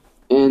dwindling,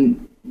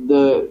 and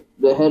the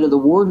head of the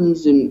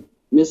wardens in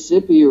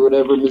Mississippi or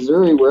whatever,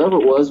 Missouri, wherever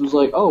it was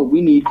like, oh, we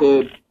need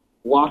to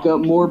lock up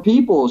more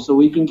people so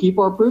we can keep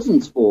our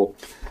prisons full.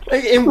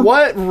 Like, in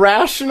what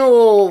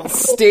rational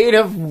state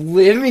of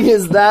living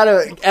is that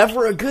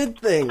ever a good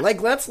thing?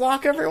 Like, let's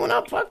lock everyone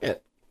up. Fuck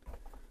it.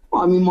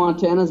 Well, I mean,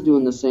 Montana's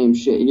doing the same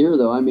shit here,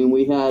 though. I mean,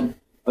 we had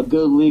a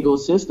good legal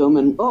system,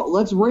 and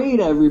let's raid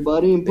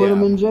everybody and put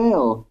them in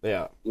jail.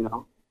 Yeah. You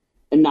know,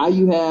 and now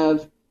you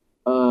have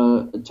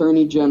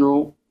Attorney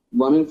General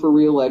running for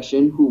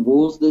re-election who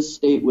rules this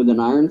state with an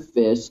iron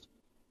fist,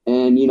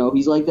 and you know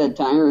he's like that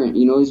tyrant.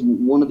 You know, he's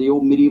one of the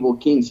old medieval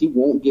kings. He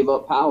won't give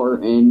up power,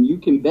 and you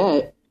can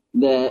bet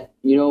that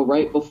you know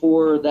right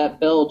before that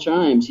bell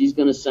chimes, he's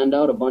going to send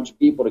out a bunch of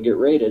people to get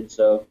raided.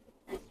 So.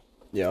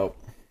 Yep.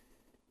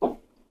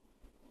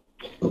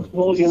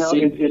 Well, you know,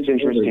 it's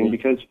interesting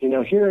because, you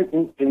know, here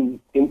in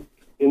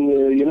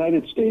the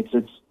United States,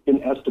 it's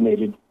been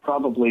estimated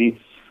probably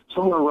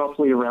somewhere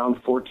roughly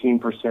around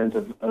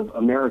 14% of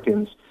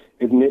Americans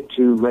admit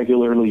to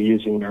regularly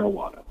using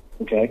marijuana,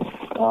 okay?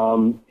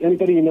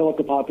 Anybody know what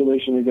the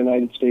population of the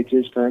United States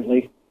is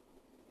currently?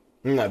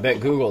 I bet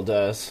Google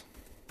does.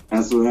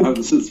 That's what I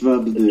was just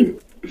about to do.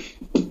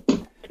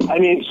 I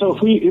mean, so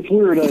if we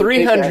were to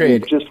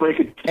 300 just break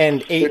it,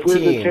 and 18. if we were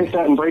to take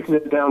that and break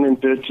it down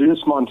into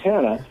just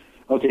Montana,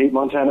 okay,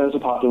 Montana has a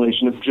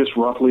population of just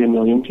roughly 1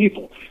 million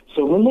people.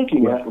 So we're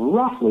looking at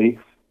roughly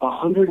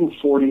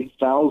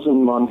 140,000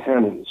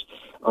 Montanans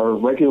are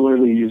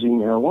regularly using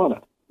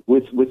marijuana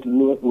with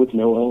no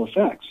ill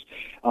effects.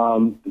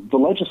 The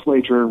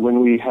legislature,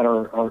 when we had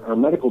our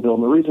medical bill,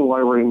 and the reason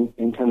why we're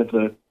in kind of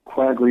the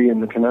quaggery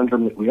and the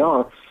conundrum that we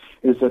are,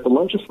 is that the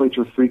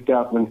legislature freaked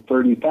out when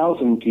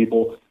 30,000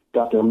 people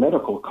got their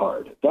medical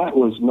card. That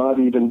was not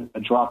even a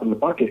drop in the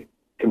bucket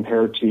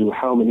compared to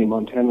how many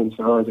Montanans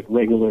there are that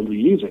regularly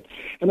use it.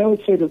 And I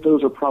would say that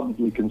those are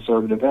probably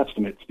conservative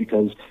estimates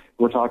because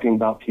we're talking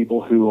about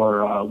people who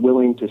are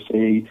willing to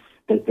say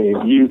that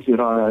they've used it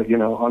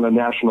on a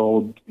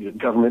national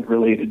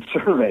government-related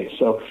survey.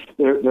 So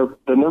the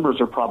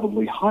numbers are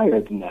probably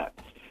higher than that.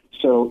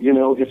 So, you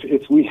know,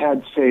 if we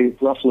had, say,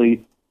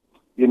 roughly,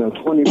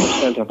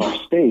 20% of our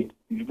state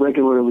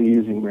regularly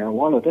using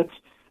marijuana,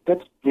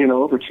 that's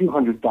over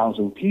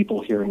 200,000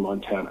 people here in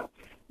Montana.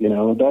 You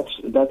know,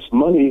 that's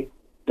money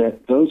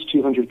that those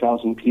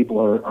 200,000 people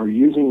are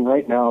using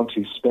right now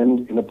to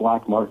spend in the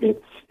black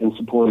market and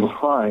supporting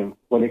crime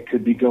when it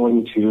could be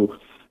going to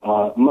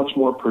much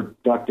more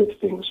productive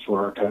things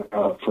for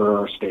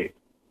our state.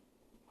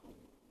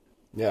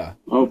 Yeah.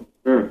 Oh,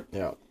 sure.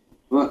 Yeah.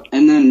 Well,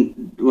 and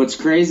then what's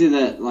crazy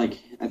that, like,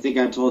 I think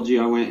I told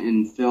you I went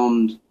and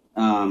filmed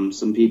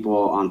some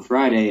people on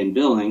Friday in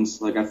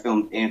Billings. Like, I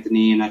filmed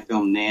Anthony and I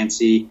filmed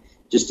Nancy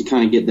just to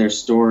kind of get their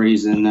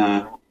stories. And,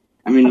 I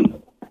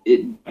mean,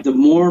 the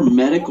more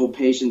medical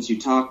patients you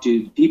talk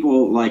to,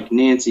 people like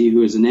Nancy,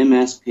 who is an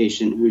MS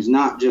patient, who's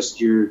not just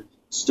your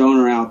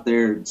stoner out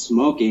there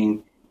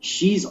smoking,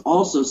 she's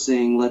also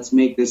saying, let's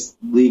make this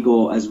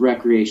legal as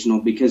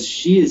recreational because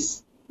she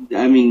is,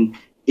 I mean,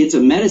 it's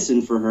a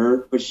medicine for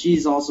her, but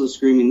she's also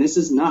screaming, this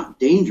is not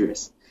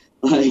dangerous.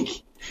 Like,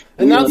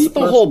 and that's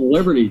the whole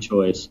liberty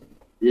choice.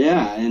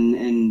 Yeah,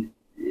 and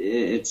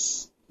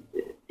it's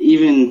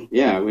even,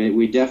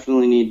 we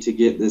definitely need to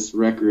get this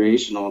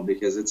recreational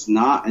because it's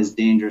not as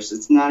dangerous.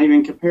 It's not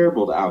even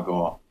comparable to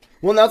alcohol.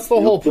 Well, that's the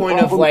whole point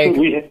of, like,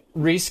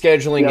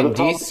 rescheduling and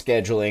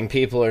descheduling.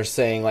 People are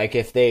saying, like,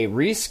 if they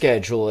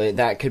reschedule it,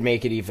 that could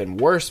make it even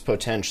worse,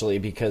 potentially,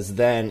 because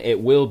then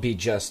it will be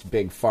just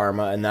Big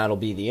Pharma, and that'll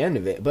be the end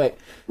of it. But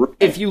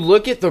if you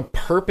look at the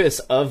purpose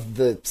of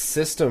the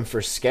system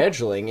for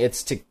scheduling,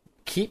 it's to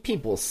keep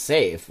people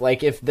safe.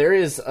 Like, if there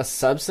is a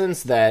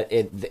substance that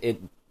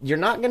you're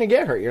not going to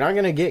get hurt. You're not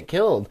going to get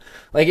killed.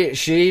 Like, it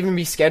should even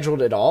be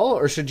scheduled at all,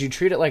 or should you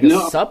treat it like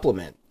a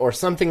supplement or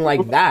something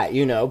like that?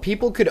 You know,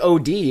 people could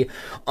OD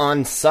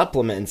on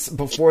supplements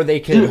before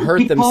they could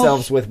hurt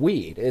themselves with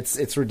weed.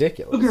 It's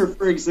ridiculous. Sugar,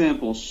 for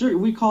example,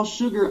 we call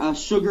sugar a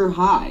sugar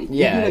high.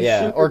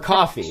 Yeah, or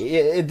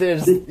coffee. There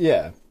is.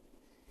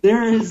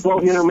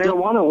 Well,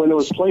 marijuana, when it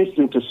was placed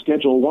into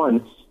Schedule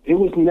 1, it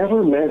was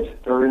never meant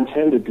or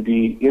intended to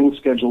be in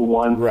Schedule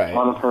 1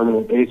 on a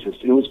permanent basis.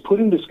 It was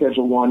put into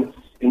Schedule 1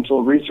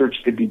 until research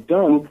could be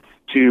done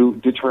to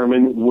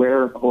determine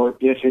where or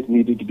if it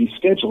needed to be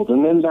scheduled.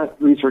 And then that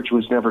research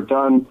was never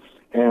done,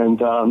 and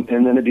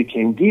then it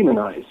became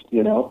demonized,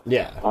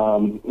 Yeah.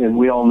 And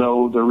we all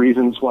know the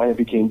reasons why it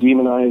became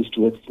demonized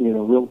with,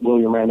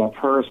 William Randolph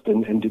Hearst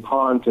and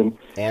DuPont and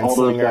all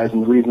those guys,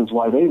 and the reasons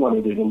why they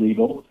wanted it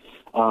illegal.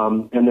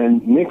 And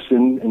then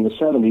Nixon in the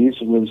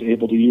 70s was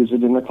able to use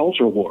it in the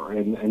culture war.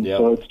 And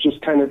so it's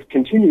just kind of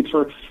continued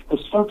for a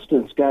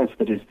substance, guys,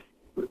 that is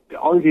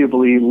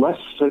arguably less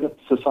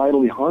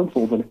societally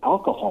harmful than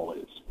alcohol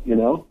is,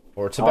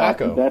 Or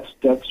tobacco.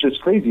 That's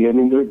just crazy. I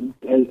mean,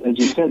 as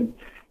you said,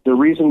 the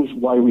reasons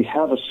why we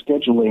have a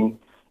scheduling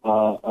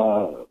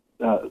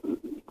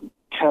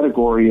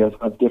category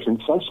of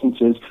different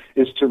substances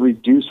is to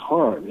reduce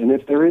harm. And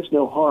if there is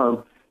no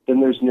harm, then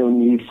there's no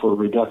need for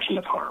reduction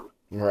of harm.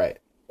 Right.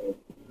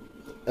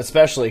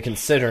 Especially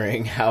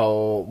considering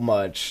how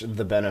much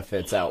the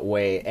benefits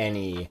outweigh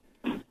anything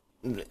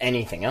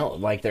else.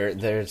 Like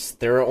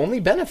there are only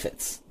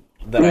benefits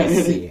that I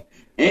see.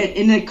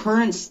 In the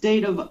current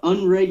state of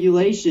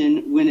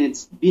unregulation, when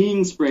it's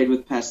being sprayed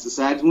with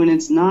pesticides, when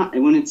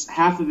it's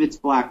half of its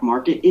black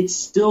market, it's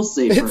still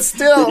safer. It's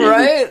still,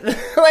 right?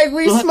 Like,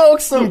 we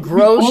smoked some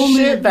gross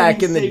shit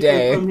back in the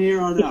day. From here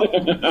on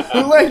out.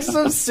 Like,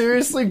 some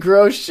seriously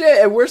gross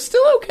shit, and we're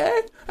still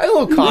okay. I had a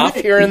little cough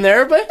here and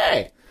there, but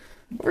hey,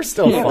 we're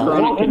still fine.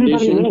 Well,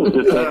 everybody knows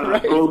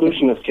that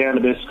prohibition of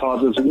cannabis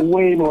causes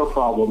way more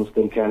problems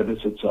than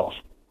cannabis itself.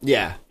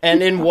 Yeah,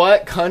 and in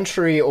what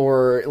country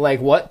or,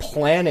 like, what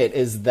planet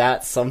is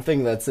that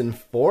something that's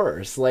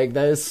enforced? Like,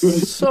 that is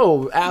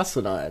so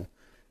asinine.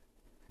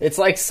 It's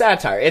like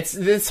satire.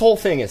 This whole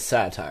thing is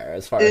satire,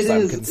 as far as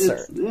I'm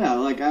concerned. Yeah,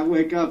 like, I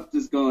wake up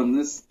just going,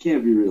 this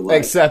can't be real life.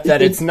 Except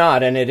that it's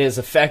not, and it is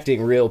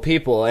affecting real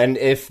people. And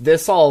if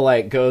this all,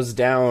 like, goes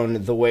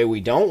down the way we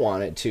don't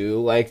want it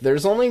to, like,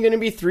 there's only going to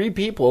be 3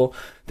 people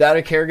that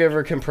a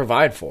caregiver can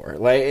provide for.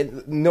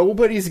 Like,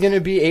 nobody's going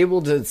to be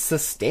able to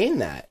sustain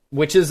that,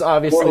 which is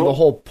obviously the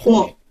whole point.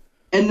 Well,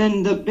 and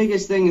then the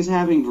biggest thing is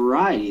having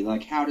variety.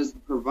 Like, how does the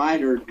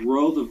provider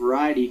grow the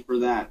variety for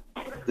that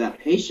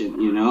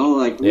patient, you know?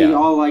 Like, we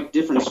all like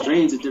different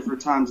strains at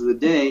different times of the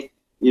day.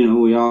 You know,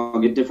 we all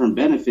get different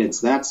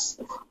benefits. How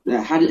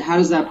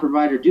does that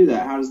provider do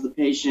that? How does the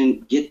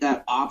patient get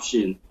that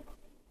option?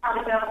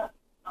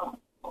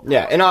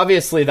 Yeah, and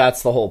obviously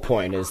that's the whole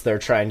point, is they're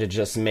trying to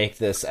just make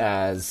this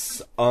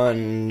as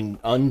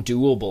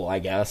undoable, I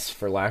guess,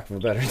 for lack of a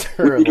better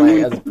term,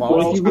 as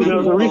possible.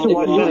 Well, the reason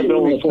why Senate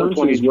Bill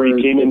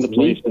 423 came into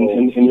place and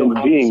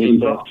into being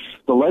is that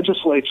the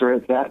legislature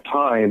at that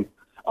time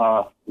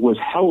was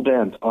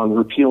hell-bent on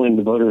repealing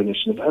the voter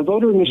initiative. A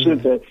voter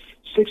initiative that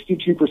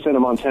 62% of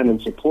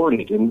Montanans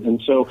supported.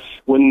 And so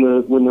when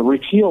the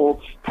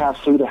repeal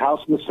passed through the House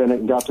and the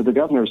Senate and got to the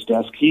governor's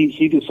desk,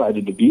 he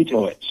decided to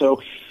veto it.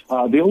 So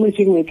the only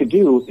thing they could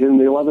do in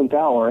the 11th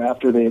hour,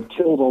 after they had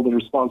killed all the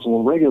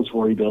responsible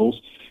regulatory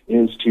bills,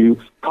 is to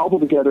cobble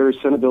together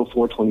Senate Bill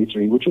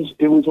 423, which was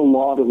a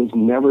law that was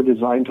never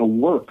designed to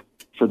work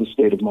for the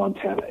state of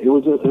Montana. It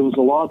was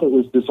a law that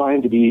was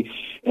designed to be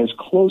as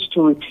close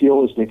to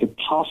repeal as they could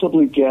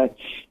possibly get.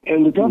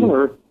 And the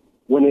governor,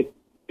 when it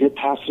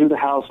passed through the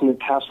House and it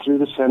passed through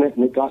the Senate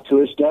and it got to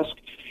his desk,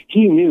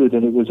 he knew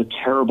that it was a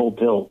terrible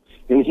bill.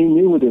 And he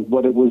knew what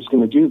it was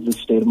going to do to the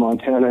state of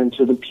Montana and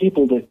to the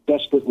people that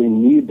desperately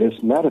need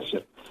this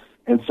medicine.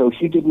 And so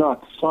he did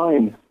not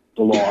sign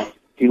the law.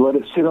 He let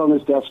it sit on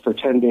his desk for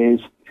 10 days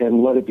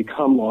and let it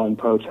become law in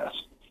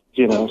protest.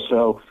 You know,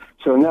 so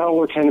now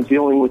we're kind of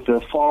dealing with the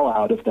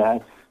fallout of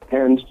that.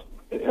 And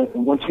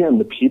once again,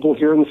 the people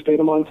here in the state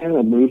of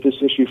Montana move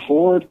this issue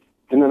forward,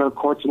 and then our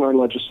courts and our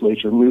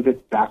legislature move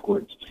it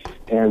backwards.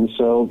 And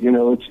so, you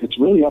know, it's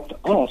really up to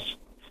us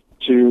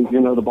to, you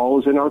know, the ball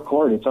is in our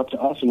court. It's up to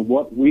us and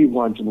what we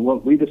want and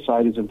what we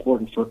decide is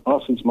important for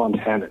us as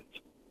Montanans.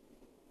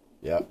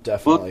 Yeah,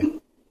 definitely.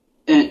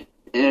 Well,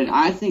 and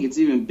I think it's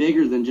even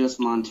bigger than just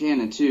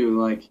Montana, too.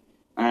 Like,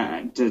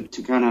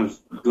 to kind of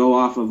go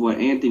off of what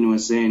Anthony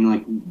was saying,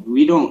 like,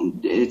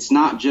 it's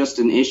not just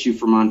an issue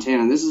for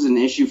Montana. This is an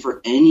issue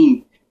for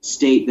any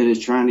state that is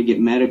trying to get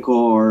medical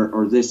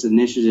or this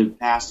initiative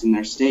passed in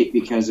their state,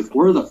 because if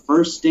we're the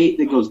first state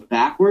that goes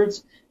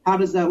backwards, how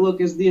does that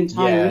look as the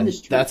entire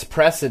industry? That's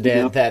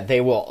precedent that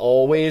they will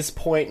always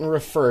point and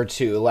refer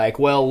to. Like,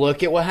 well,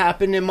 look at what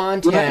happened in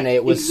Montana. Right,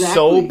 it was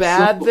so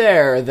bad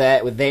there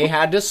that they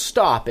had to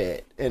stop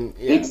it. And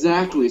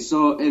Exactly.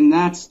 So, and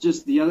that's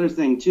just the other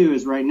thing, too,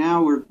 is right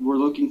now we're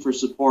looking for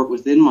support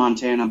within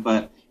Montana,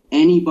 but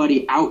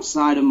anybody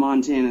outside of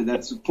Montana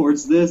that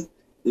supports this,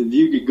 if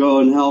you could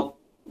go and help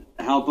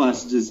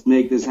us just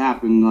make this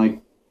happen,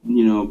 like,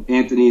 you know,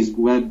 Anthony's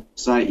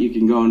website you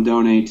can go and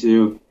donate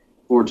to,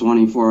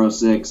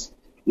 420-406.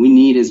 We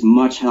need as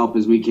much help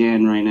as we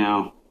can right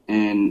now,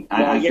 and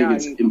I think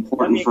it's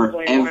important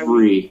for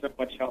everybody.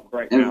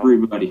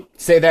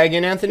 Say that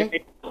again,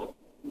 Anthony?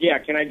 Yeah,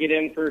 can I get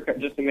in for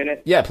just a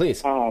minute? Yeah,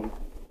 please.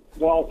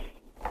 Well,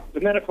 the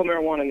medical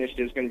marijuana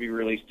initiative is going to be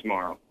released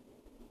tomorrow.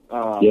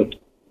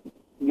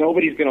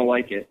 Nobody's going to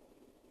like it.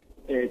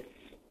 It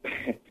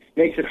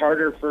makes it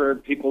harder for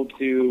people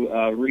to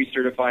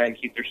recertify and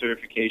keep their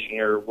certification,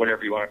 or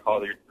whatever you want to call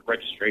it, their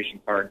registration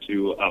card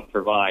to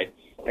provide.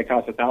 It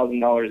costs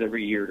 $1,000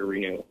 every year to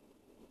renew.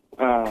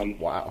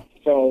 Wow.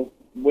 So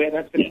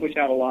that's going to push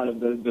out a lot of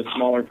the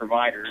smaller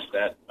providers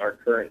that are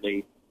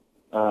currently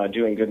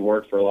doing good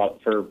work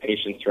for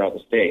patients throughout the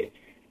state.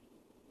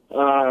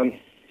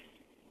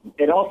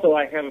 It also,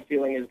 I have a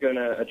feeling, is going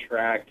to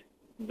attract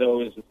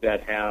those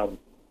that have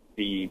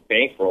the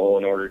bankroll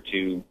in order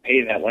to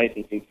pay that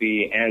licensing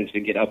fee and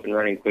to get up and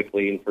running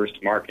quickly in first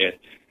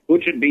market,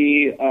 which would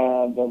be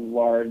the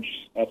large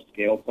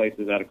upscale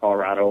places out of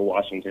Colorado,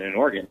 Washington, and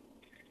Oregon.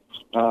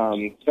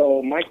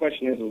 So my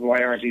question is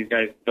why aren't these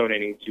guys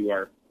donating to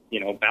our,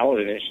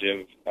 ballot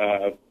initiative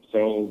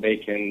so they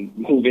can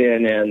move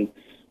in and,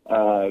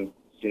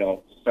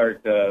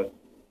 start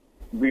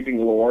reaping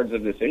the rewards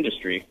of this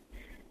industry?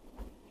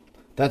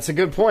 That's a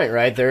good point,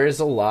 right? There is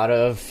a lot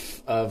of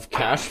of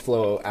cash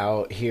flow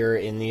out here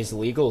in these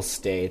legal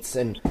states.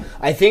 And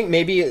I think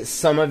maybe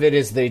some of it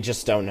is they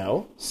just don't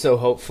know. So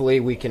hopefully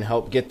we can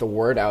help get the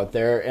word out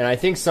there. And I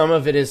think some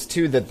of it is,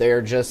 too, that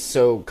they're just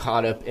so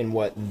caught up in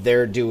what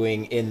they're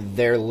doing in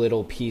their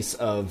little piece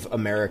of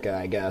America,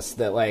 I guess,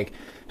 that, like,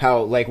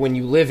 how, like, when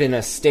you live in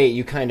a state,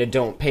 you kind of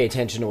don't pay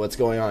attention to what's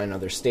going on in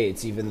other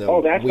states, even though...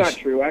 Oh, that's not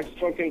true. I've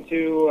spoken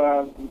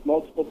to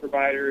multiple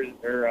providers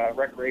or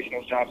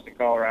recreational shops in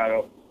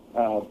Colorado,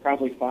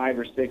 probably 5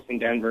 or 6 in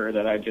Denver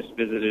that I just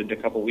visited a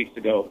couple weeks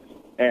ago,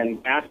 and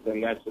asked them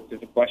that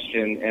specific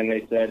question, and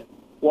they said,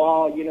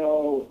 well, you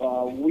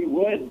know, we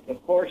would,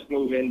 of course,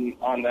 move in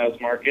on those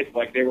markets.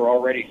 Like, they were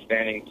already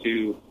expanding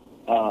to,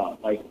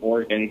 like,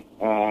 Oregon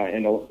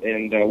and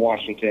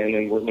Washington,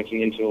 and we're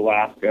looking into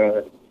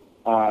Alaska.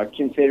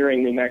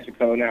 Considering New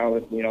Mexico now,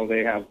 you know,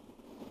 they have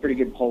pretty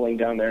good polling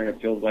down there, and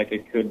it feels like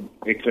it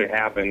could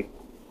happen.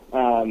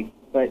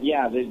 But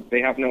yeah, they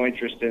have no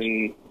interest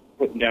in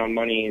putting down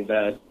money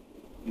that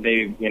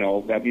they, you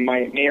know, that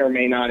may or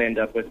may not end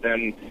up with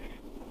them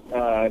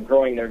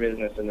growing their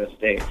business in this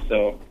state.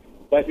 So,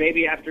 but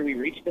maybe after we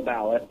reach the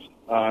ballot,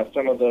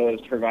 some of those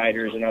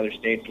providers in other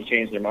states will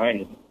change their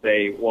mind and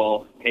say,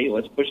 well, hey,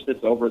 let's push this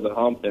over the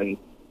hump and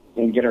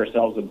get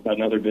ourselves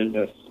another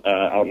business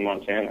out in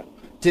Montana.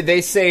 Did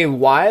they say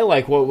why?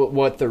 Like,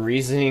 what the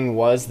reasoning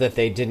was that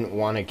they didn't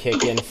want to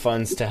kick in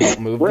funds to help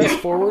move this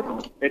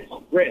forward? It's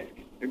risk.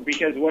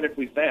 Because what if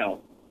we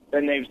fail?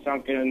 Then they've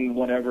sunk in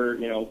whatever,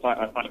 you know, a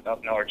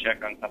 $5,000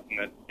 check on something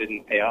that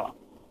didn't pay off.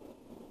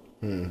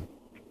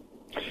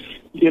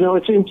 You know,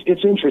 it's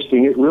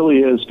interesting. It really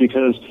is,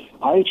 because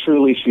I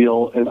truly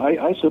feel, and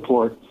I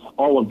support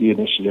all of the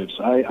initiatives.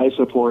 I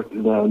support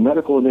the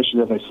medical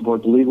initiative. I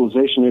support the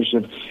legalization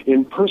initiative.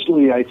 And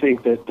personally, I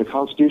think that the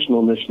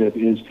constitutional initiative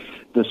is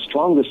the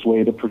strongest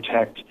way to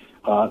protect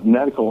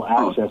medical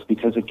access,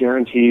 because it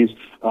guarantees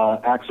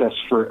access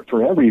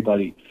for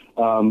everybody.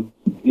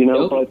 You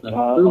know, but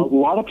a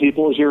lot of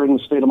people here in the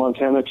state of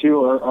Montana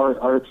too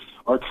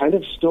are kind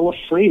of still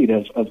afraid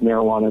of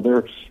marijuana.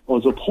 There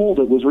was a poll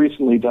that was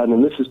recently done,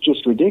 and this is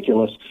just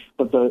ridiculous,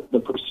 but the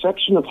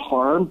perception of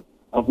harm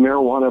of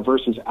marijuana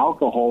versus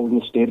alcohol in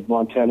the state of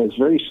Montana is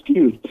very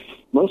skewed.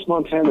 Most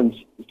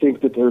Montanans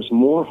think that there's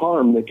more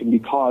harm that can be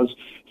caused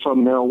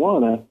from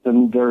marijuana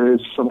than there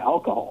is from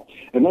alcohol.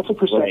 And that's a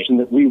perception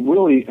that we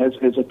really, as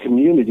a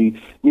community,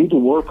 need to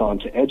work on,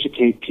 to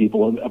educate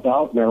people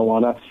about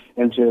marijuana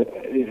and to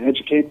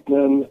educate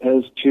them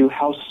as to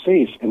how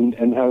safe and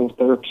how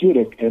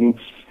therapeutic and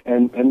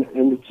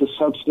it's a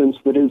substance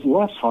that is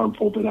less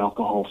harmful than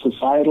alcohol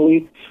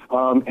societally,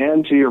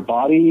 and to your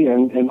body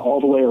and all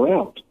the way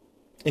around.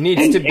 It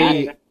needs to be.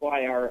 And that's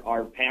why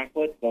our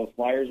pamphlets, those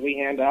flyers we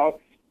hand out,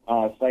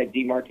 cite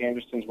D. Mark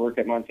Anderson's work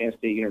at Montana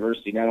State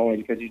University, not only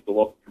because he's the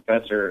local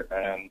professor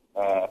and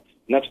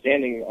an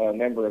upstanding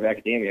member of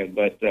academia,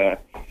 but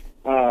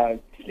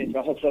it's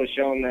also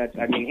shown that,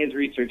 I mean, his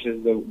research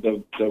is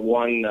the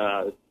one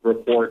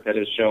report that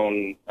has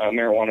shown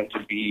marijuana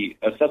to be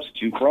a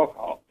substitute for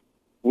alcohol,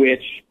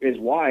 which is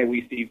why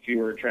we see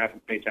fewer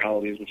traffic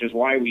fatalities, which is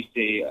why we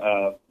see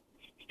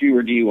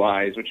fewer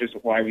DUIs, which is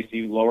why we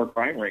see lower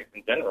crime rates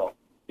in general,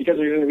 because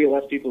there's going to be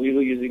less people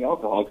using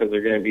alcohol because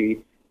they're going to be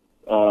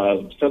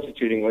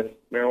substituting with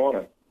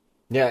marijuana.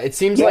 Yeah, it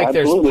seems like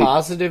there's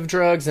positive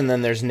drugs and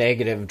then there's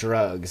negative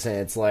drugs, and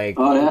it's like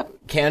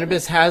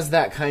cannabis has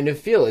that kind of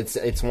feel.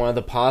 It's one of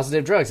the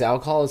positive drugs.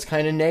 Alcohol is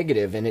kind of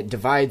negative, and it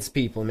divides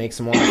people, makes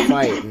them want to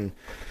fight, and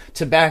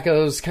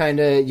tobacco's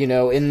kind of, you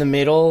know, in the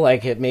middle,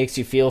 like it makes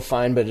you feel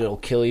fine, but it'll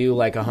kill you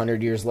like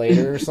 100 years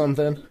later or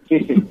something.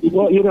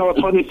 Well, you know,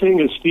 a funny thing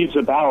is Steve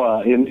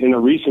Zabala, in a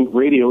recent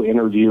radio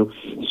interview,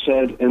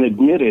 said and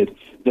admitted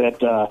that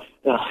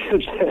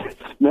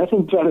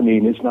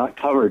methamphetamine is not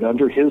covered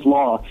under his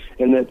law,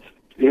 and that,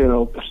 you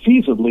know,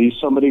 feasibly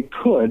somebody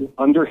could,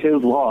 under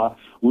his law,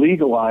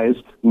 legalize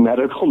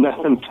medical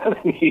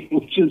methamphetamine,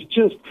 which is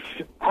just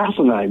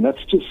asinine.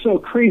 That's just so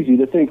crazy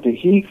to think that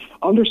he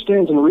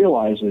understands and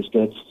realizes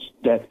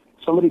that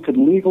somebody could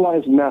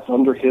legalize meth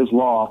under his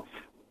law,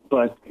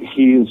 but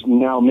he is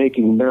now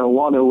making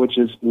marijuana, which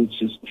is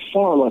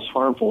far less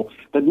harmful,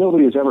 that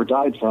nobody has ever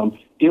died from,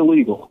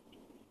 illegal.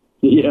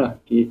 Yeah,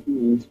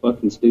 it's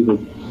fucking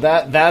stupid.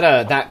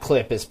 That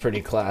clip is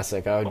pretty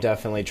classic. I would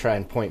definitely try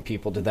and point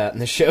people to that in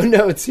the show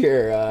notes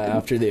here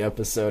after the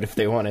episode if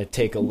they want to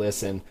take a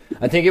listen.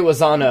 I think it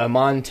was on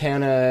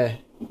Montana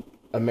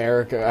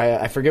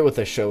America. I forget what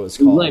the show was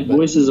called. Like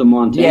Voices of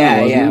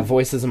Montana. Yeah,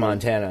 Voices of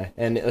Montana.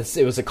 And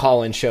it was a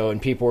call-in show,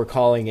 and people were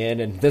calling in,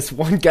 and this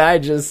one guy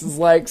just is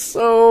like,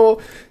 so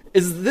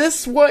is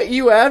this what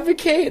you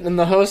advocate? And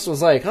the host was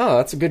like, oh,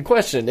 that's a good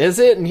question. Is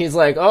it? And he's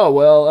like, oh,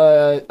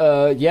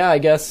 well, yeah, I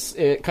guess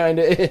it kind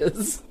of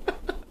is.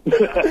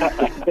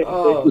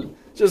 Oh,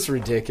 just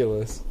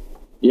ridiculous.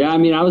 Yeah, I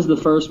mean, I was the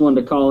first one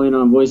to call in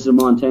on Voices of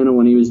Montana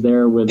when he was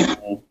there with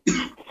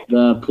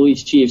the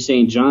police chief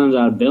St. John's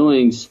out of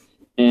Billings,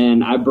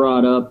 and I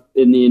brought up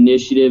in the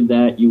initiative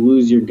that you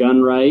lose your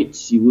gun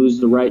rights, you lose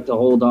the right to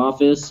hold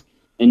office,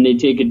 and they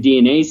take a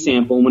DNA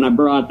sample. And when I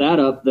brought that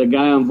up, the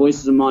guy on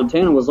Voices of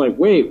Montana was like,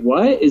 "Wait,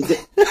 what? Is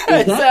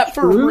that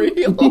for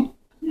real?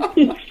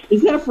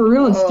 Is that for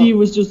real?" And Steve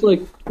was just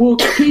like, "Well,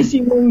 Casey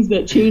knows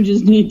that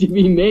changes need to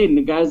be made." And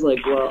the guy's like,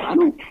 "Well, I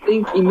don't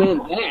think he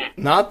meant that."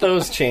 Not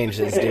those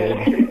changes, dude.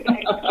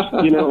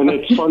 And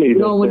it's funny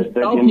when you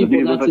tell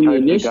people that's in the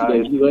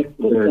initiative, you like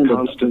that are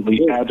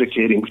constantly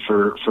advocating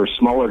for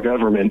smaller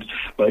government,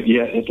 but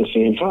yet at the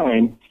same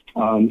time,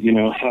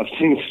 have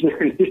things that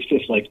are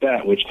initiatives like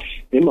that, which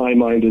in my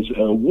mind is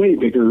a way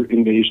bigger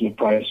invasion of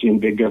privacy and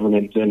big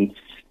government than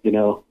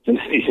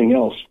anything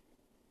else.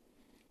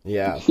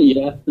 Yeah.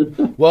 Yeah.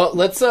 Well,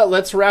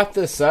 let's wrap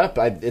this up.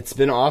 It's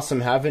been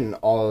awesome having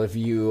all of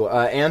you.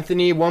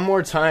 Anthony, one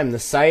more time, the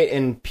site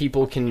and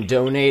people can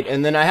donate.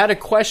 And then I had a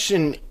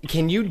question.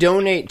 Can you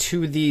donate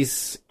to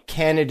these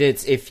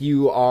candidates if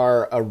you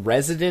are a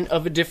resident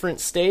of a different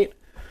state,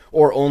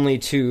 or only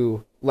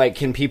to, like,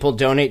 can people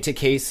donate to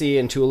Casey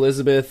and to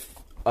Elizabeth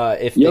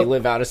if they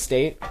live out of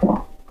state?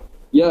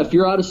 Yeah, if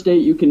you're out of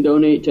state, you can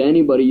donate to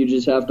anybody. You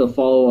just have to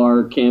follow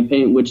our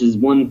campaign, which is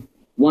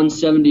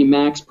 $170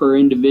 max per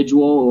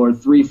individual, or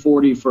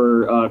 $340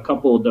 for a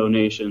couple of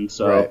donations.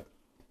 So, right.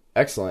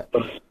 Excellent.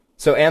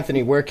 So,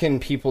 Anthony, where can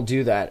people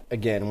do that?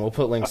 Again, we'll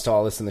put links to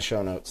all this in the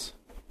show notes.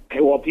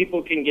 Well,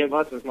 people can give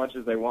us as much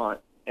as they want.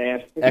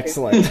 And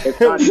excellent. It's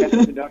not tax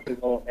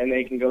deductible, and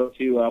they can go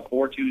to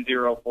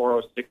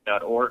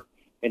 420-406.org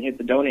and hit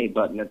the donate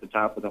button at the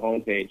top of the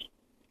homepage.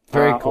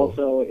 Very cool.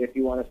 Also, if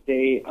you want to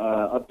stay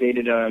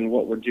updated on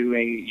what we're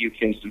doing, you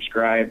can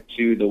subscribe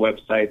to the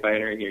website by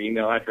entering your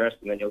email address,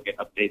 and then you'll get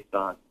updates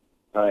on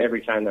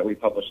every time that we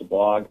publish a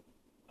blog.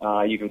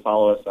 You can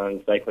follow us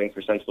on Cycling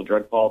for Sensible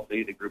Drug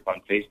Policy, the group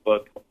on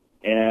Facebook,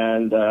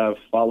 and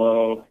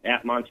follow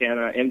at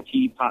Montana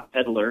MT Pot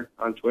Peddler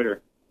on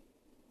Twitter.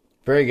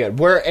 Very good.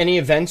 Were any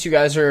events you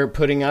guys are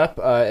putting up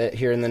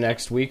here in the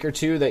next week or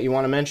two that you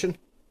want to mention?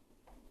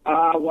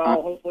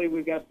 Well, hopefully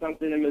we've got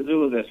something in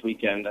Missoula this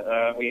weekend.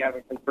 We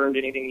haven't confirmed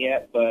anything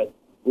yet, but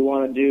we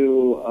want to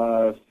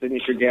do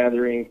signature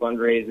gathering,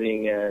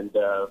 fundraising, and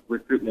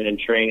recruitment and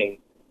training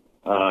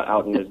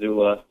out in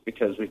Missoula,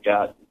 because we've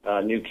got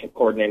new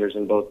coordinators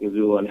in both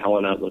Missoula and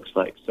Helena, it looks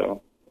like.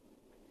 So.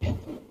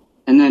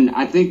 And then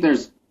I think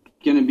there's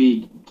going to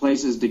be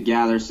places to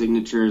gather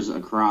signatures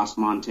across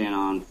Montana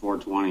on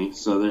 420.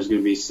 So there's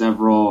going to be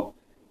several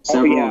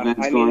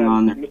events going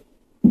on there.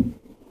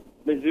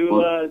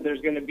 Missoula,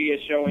 there's going to be a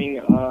showing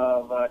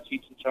of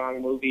Cheech and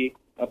Chong movie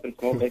up in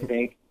Smoke, I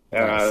think.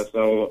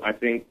 So I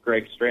think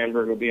Greg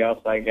Strandberg will be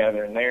outside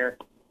gathering there.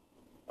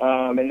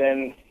 And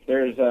then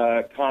there's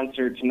a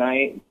concert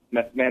tonight,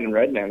 Meth Man and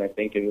Red Man, I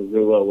think, in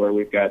Missoula, where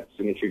we've got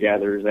signature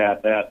gatherers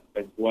at that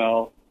as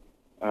well.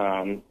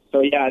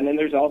 And then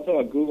there's also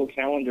a Google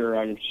Calendar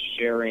I'm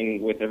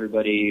sharing with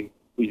everybody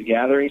who's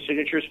gathering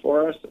signatures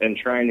for us and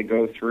trying to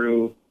go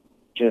through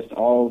just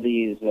all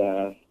these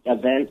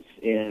events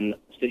in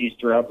cities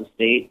throughout the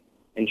state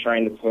and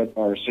trying to put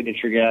our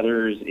signature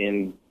gatherers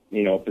in,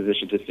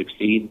 position to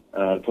succeed,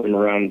 put them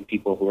around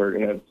people who are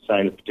going to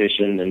sign the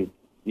petition and,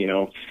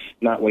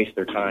 not waste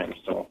their time.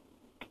 So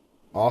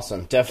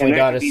awesome. Definitely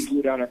got us. And that can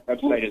be viewed on our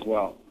website as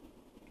well.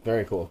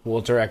 Very cool.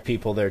 We'll direct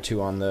people there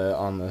too on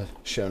the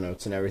show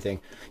notes and everything.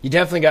 You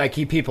definitely got to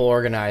keep people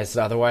organized,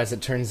 otherwise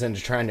it turns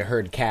into trying to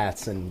herd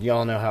cats, and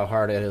y'all know how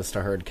hard it is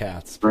to herd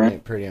cats.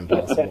 Pretty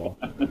impossible.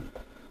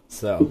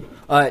 So,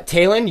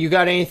 Talon, you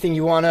got anything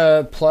you want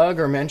to plug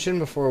or mention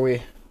before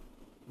we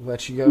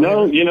let you go?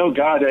 No,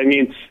 God, I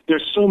mean,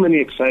 there's so many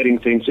exciting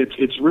things.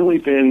 It's really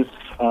been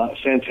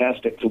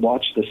fantastic to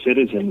watch the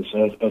citizens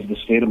of the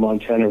state of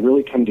Montana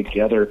really come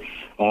together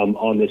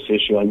on this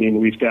issue. I mean,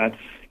 we've got,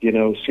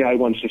 CI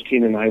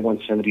 115 and I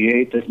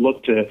 178 that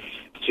look to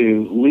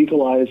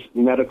legalize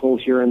medical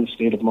here in the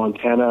state of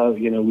Montana.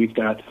 We've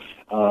got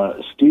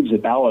Steve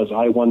Zaballa's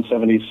I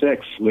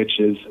 176, which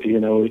is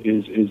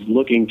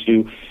looking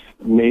to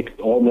make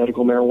all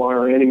medical marijuana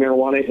or any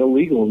marijuana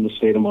illegal in the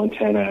state of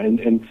Montana.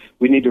 And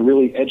we need to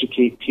really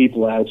educate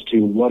people as to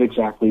what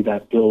exactly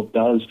that bill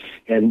does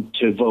and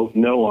to vote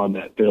no on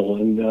that bill.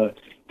 And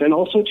then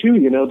also, too,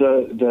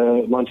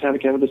 the Montana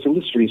Cannabis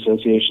Industry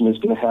Association is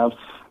going to have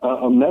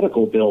a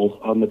medical bill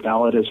on the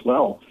ballot as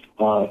well,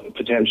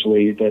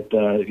 potentially, that,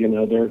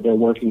 they're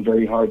working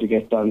very hard to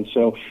get done.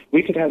 So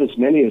we could have as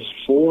many as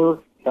 4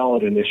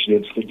 ballot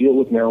initiatives to deal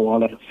with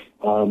marijuana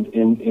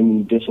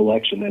in this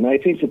election. And I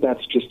think that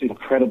that's just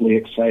incredibly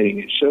exciting.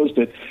 It shows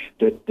that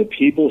the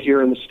people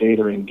here in the state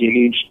are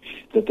engaged,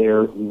 that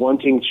they're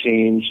wanting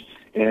change,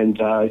 and,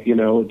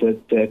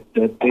 that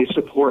they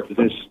support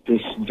this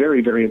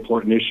very, very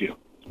important issue.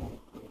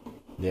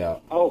 Yeah.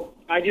 Oh,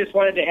 I just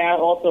wanted to add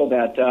also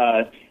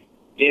that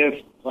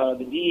if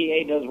the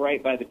DEA does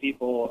right by the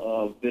people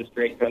of this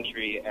great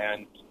country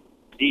and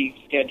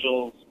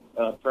deschedules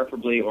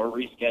preferably or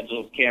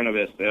reschedules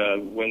cannabis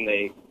when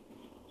they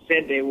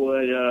said they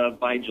would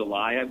by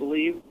July, I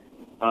believe,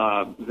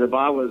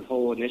 Zabawa's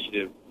whole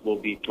initiative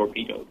will be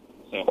torpedoed.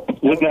 So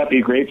wouldn't that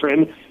be great for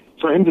him?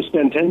 for him to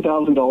spend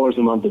 $10,000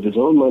 a month of his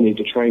own money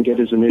to try and get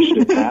his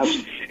initiative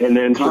passed, and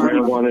then for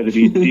marijuana to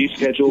be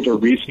descheduled or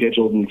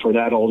rescheduled, and for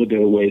that all to go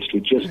to waste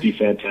would just be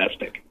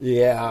fantastic.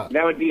 Yeah,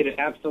 that would be an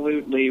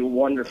absolutely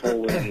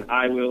wonderful win.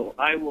 I will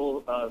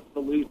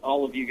salute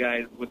all of you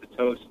guys with a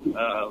toast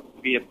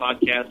via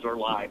podcast or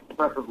live,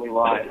 preferably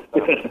live.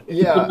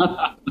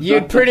 Yeah,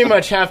 you'd pretty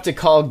much have to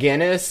call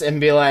Guinness and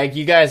be like,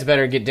 "You guys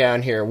better get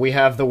down here. We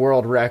have the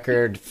world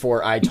record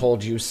for 'I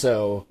told you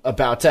so'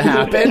 about to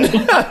happen."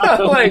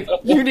 Like,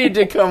 you need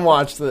to come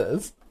watch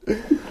this.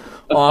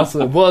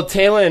 Awesome. Well,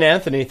 Taylor and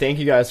Anthony, thank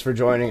you guys for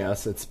joining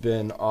us. It's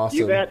been awesome.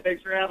 You bet.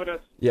 Thanks for having us.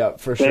 Yeah,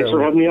 for sure. Thanks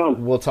for having me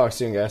on. We'll talk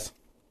soon, guys.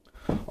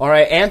 All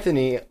right,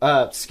 Anthony,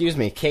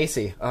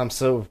 Casey. I'm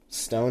so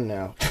stoned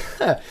now.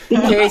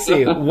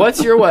 Casey,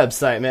 what's your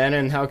website, man,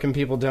 and how can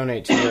people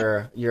donate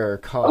to your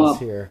cause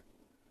here?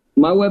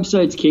 My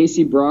website's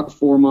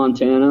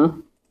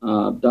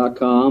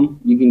CaseyBrock4Montana.com.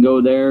 You can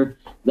go there.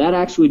 That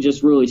actually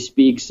just really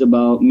speaks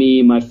about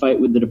me, my fight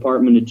with the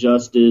Department of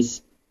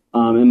Justice,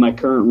 and my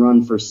current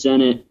run for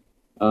Senate.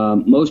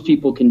 Most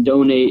people can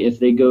donate if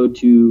they go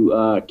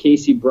to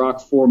Casey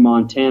Brock 4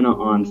 Montana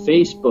on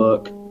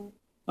Facebook.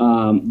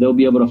 They'll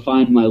be able to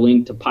find my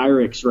link to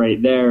Pyrex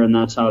right there, and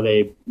that's how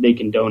they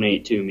can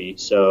donate to me.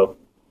 So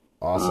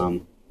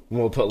awesome.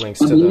 We'll put links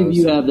to those. I believe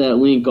you have that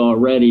link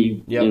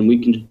already, and we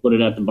can just put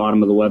it at the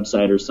bottom of the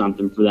website or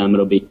something for them.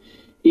 It'll be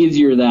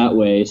easier that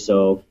way.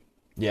 So.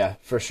 Yeah,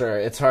 for sure.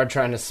 It's hard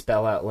trying to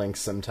spell out links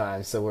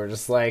sometimes, so we're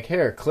just like,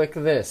 here, click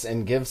this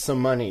and give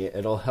some money.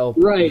 It'll help.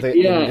 Right,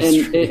 yeah,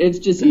 industry. And it's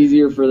just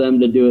easier for them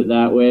to do it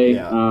that way.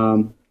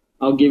 Yeah.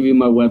 I'll give you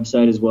my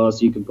website as well,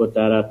 so you can put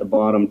that at the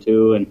bottom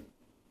too, and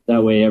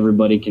that way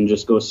everybody can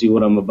just go see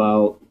what I'm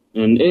about.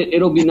 And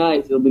it'll be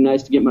nice. It'll be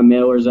nice to get my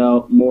mailers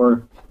out,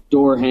 more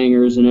door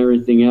hangers and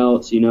everything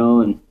else,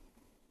 and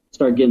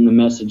start getting the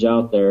message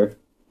out there.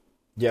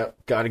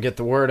 Yep, got to get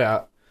the word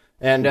out.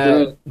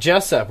 And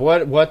Jessup,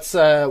 what's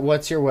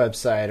your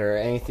website or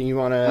anything you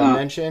want to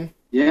mention?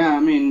 Yeah,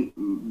 I mean,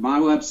 my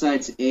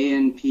website's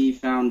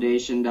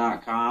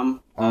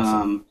anpfoundation.com.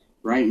 Awesome.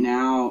 Right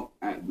now,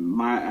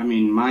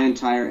 my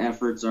entire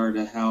efforts are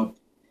to help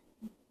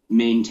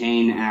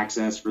maintain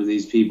access for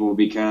these people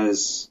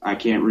because I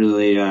can't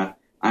really. I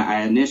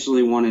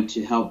initially wanted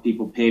to help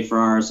people pay for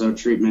RSO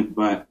treatment,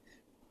 but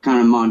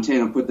kind of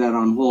Montana put that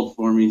on hold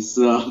for me.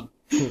 So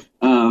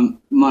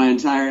my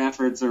entire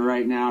efforts are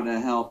right now to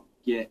help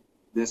get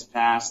this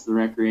passed, the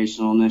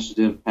recreational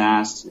initiative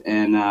passed,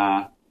 and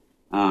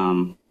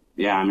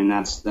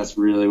that's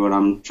really what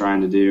I'm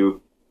trying to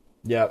do.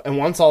 Yeah, and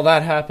once all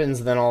that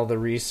happens, then all the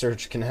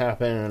research can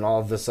happen, and all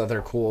of this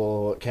other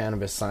cool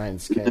cannabis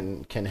science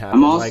can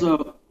happen.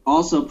 I'm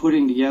also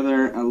putting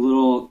together a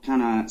little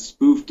kind of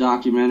spoof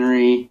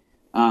documentary.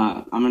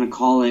 I'm going to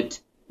call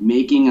it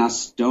 "Making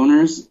Us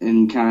Stoners"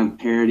 and kind of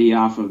parody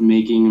off of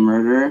 "Making a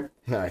Murderer."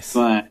 Nice,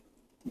 but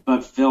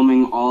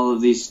filming all of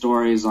these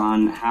stories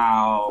on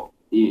how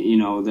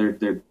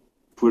they're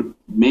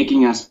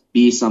making us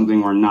be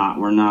something we're not.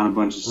 We're not a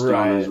bunch of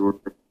stoners. Right.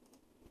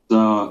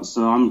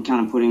 So I'm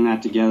kind of putting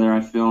that together.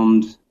 I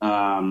filmed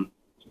Anthony.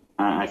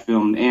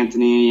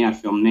 I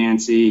filmed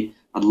Nancy.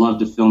 I'd love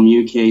to film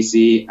you,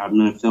 Casey. I'm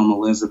going to film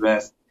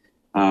Elizabeth.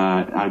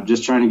 I'm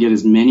just trying to get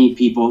as many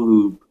people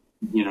who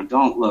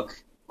don't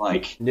look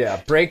like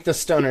break the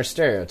stoner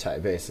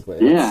stereotype,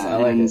 basically. I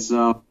like it.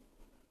 So.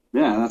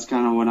 Yeah, that's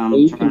kind of what I'm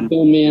you trying can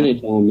film me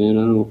anytime,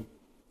 man.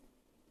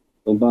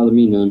 Don't bother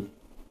me none.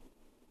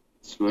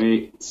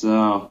 Sweet.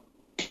 So,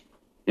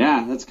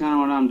 yeah, that's kind of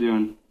what I'm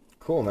doing.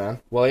 Cool, man.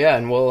 Well, yeah,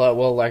 and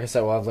we'll like I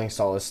said, we'll have links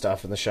to all this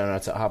stuff in the show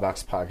notes at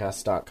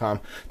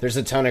hotboxpodcast.com. There's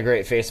a ton of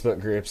great Facebook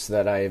groups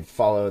that I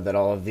follow that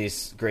all of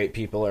these great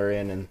people are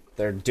in, and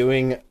they're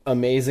doing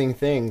amazing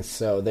things.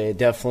 So they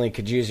definitely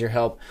could use your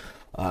help.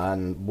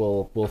 And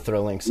we'll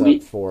throw links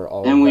up for all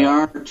of that. And we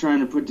are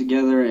trying to put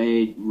together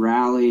a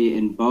rally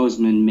in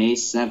Bozeman May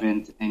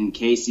 7th, and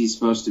Casey's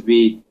supposed to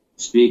be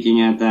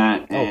speaking at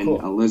that, and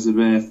cool.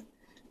 Elizabeth.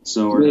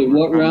 So wait,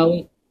 what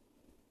rally?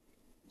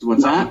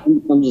 What's that?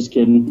 I'm just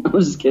kidding. I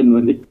was just kidding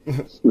with you.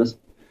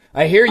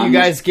 I hear you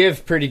guys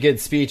give pretty good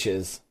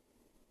speeches.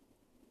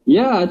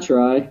 Yeah, I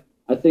try.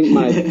 I think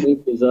my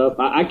link is up.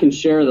 I can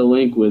share the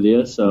link with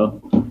you,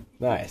 so...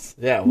 Nice.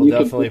 Yeah, we'll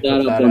definitely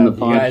put that up. You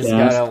guys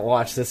gotta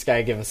watch this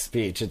guy give a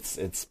speech.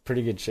 It's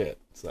pretty good shit.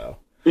 So,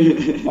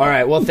 all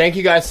right. Well, thank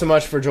you guys so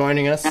much for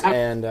joining us,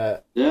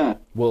 and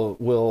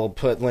we'll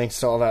put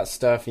links to all that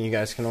stuff, and you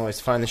guys can always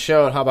find the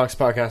show at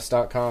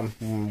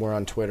hotboxpodcast.com. We're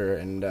on Twitter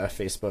and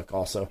Facebook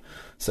also.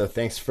 So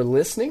thanks for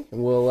listening,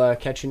 and we'll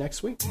catch you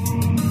next week.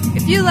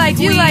 If you like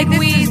weed,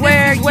 this is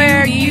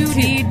where you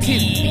need to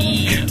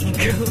be.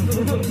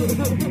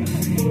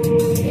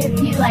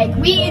 If you like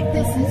weed,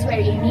 this is where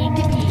you need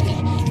to be.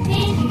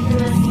 Thank you for